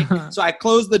diaper, okay? So I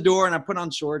closed the door and I put on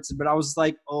shorts, but I was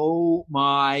like, oh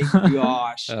my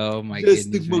gosh. Oh my goodness.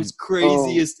 goodness. The most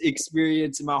craziest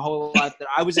experience in my whole life that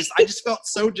I just felt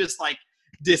so just like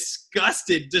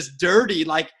disgusted, just dirty.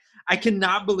 Like, I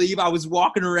cannot believe I was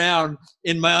walking around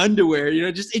in my underwear, you know,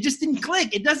 it just didn't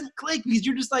click. It doesn't click because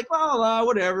you're just like, la,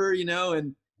 whatever, you know,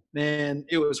 and man,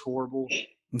 it was horrible.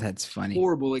 That's funny.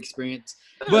 Horrible experience.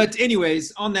 But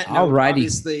anyways, on that note,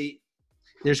 obviously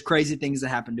there's crazy things that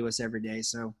happen to us every day.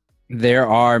 So there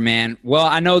are, man. Well,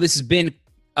 I know this has been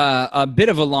a bit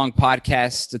of a long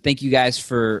podcast. So thank you guys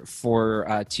for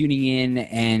tuning in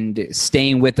and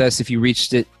staying with us. If you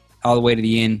reached it all the way to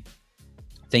the end,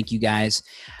 thank you guys.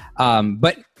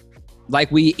 But like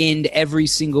we end every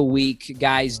single week,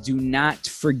 guys, do not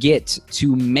forget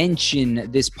to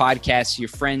mention this podcast to your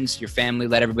friends, your family.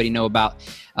 Let everybody know about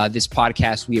this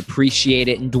podcast. We appreciate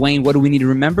it. And Dwayne, what do we need to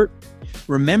remember?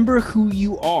 Remember who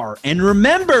you are. And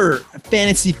remember,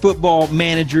 fantasy football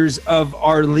managers of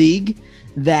our league,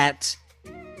 that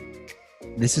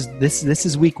this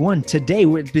is week 1. Today,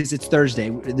 because it's Thursday,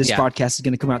 this podcast is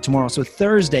going to come out tomorrow. So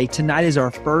Thursday, tonight is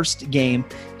our first game,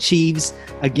 Chiefs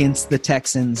against the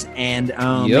Texans. And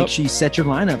make sure you set your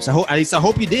lineups. I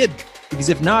hope you did, because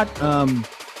if not,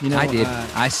 you know, I did.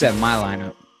 I set my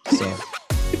lineup,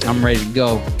 so I'm ready to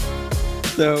go.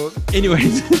 So,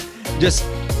 anyways, just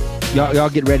y'all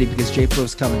get ready because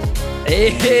J-Flo's coming.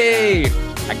 Hey,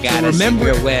 I got a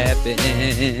secret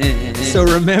weapon. So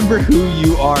remember who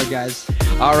you are, guys.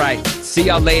 All right. See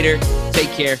y'all later.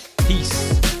 Take care.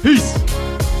 Peace. Peace.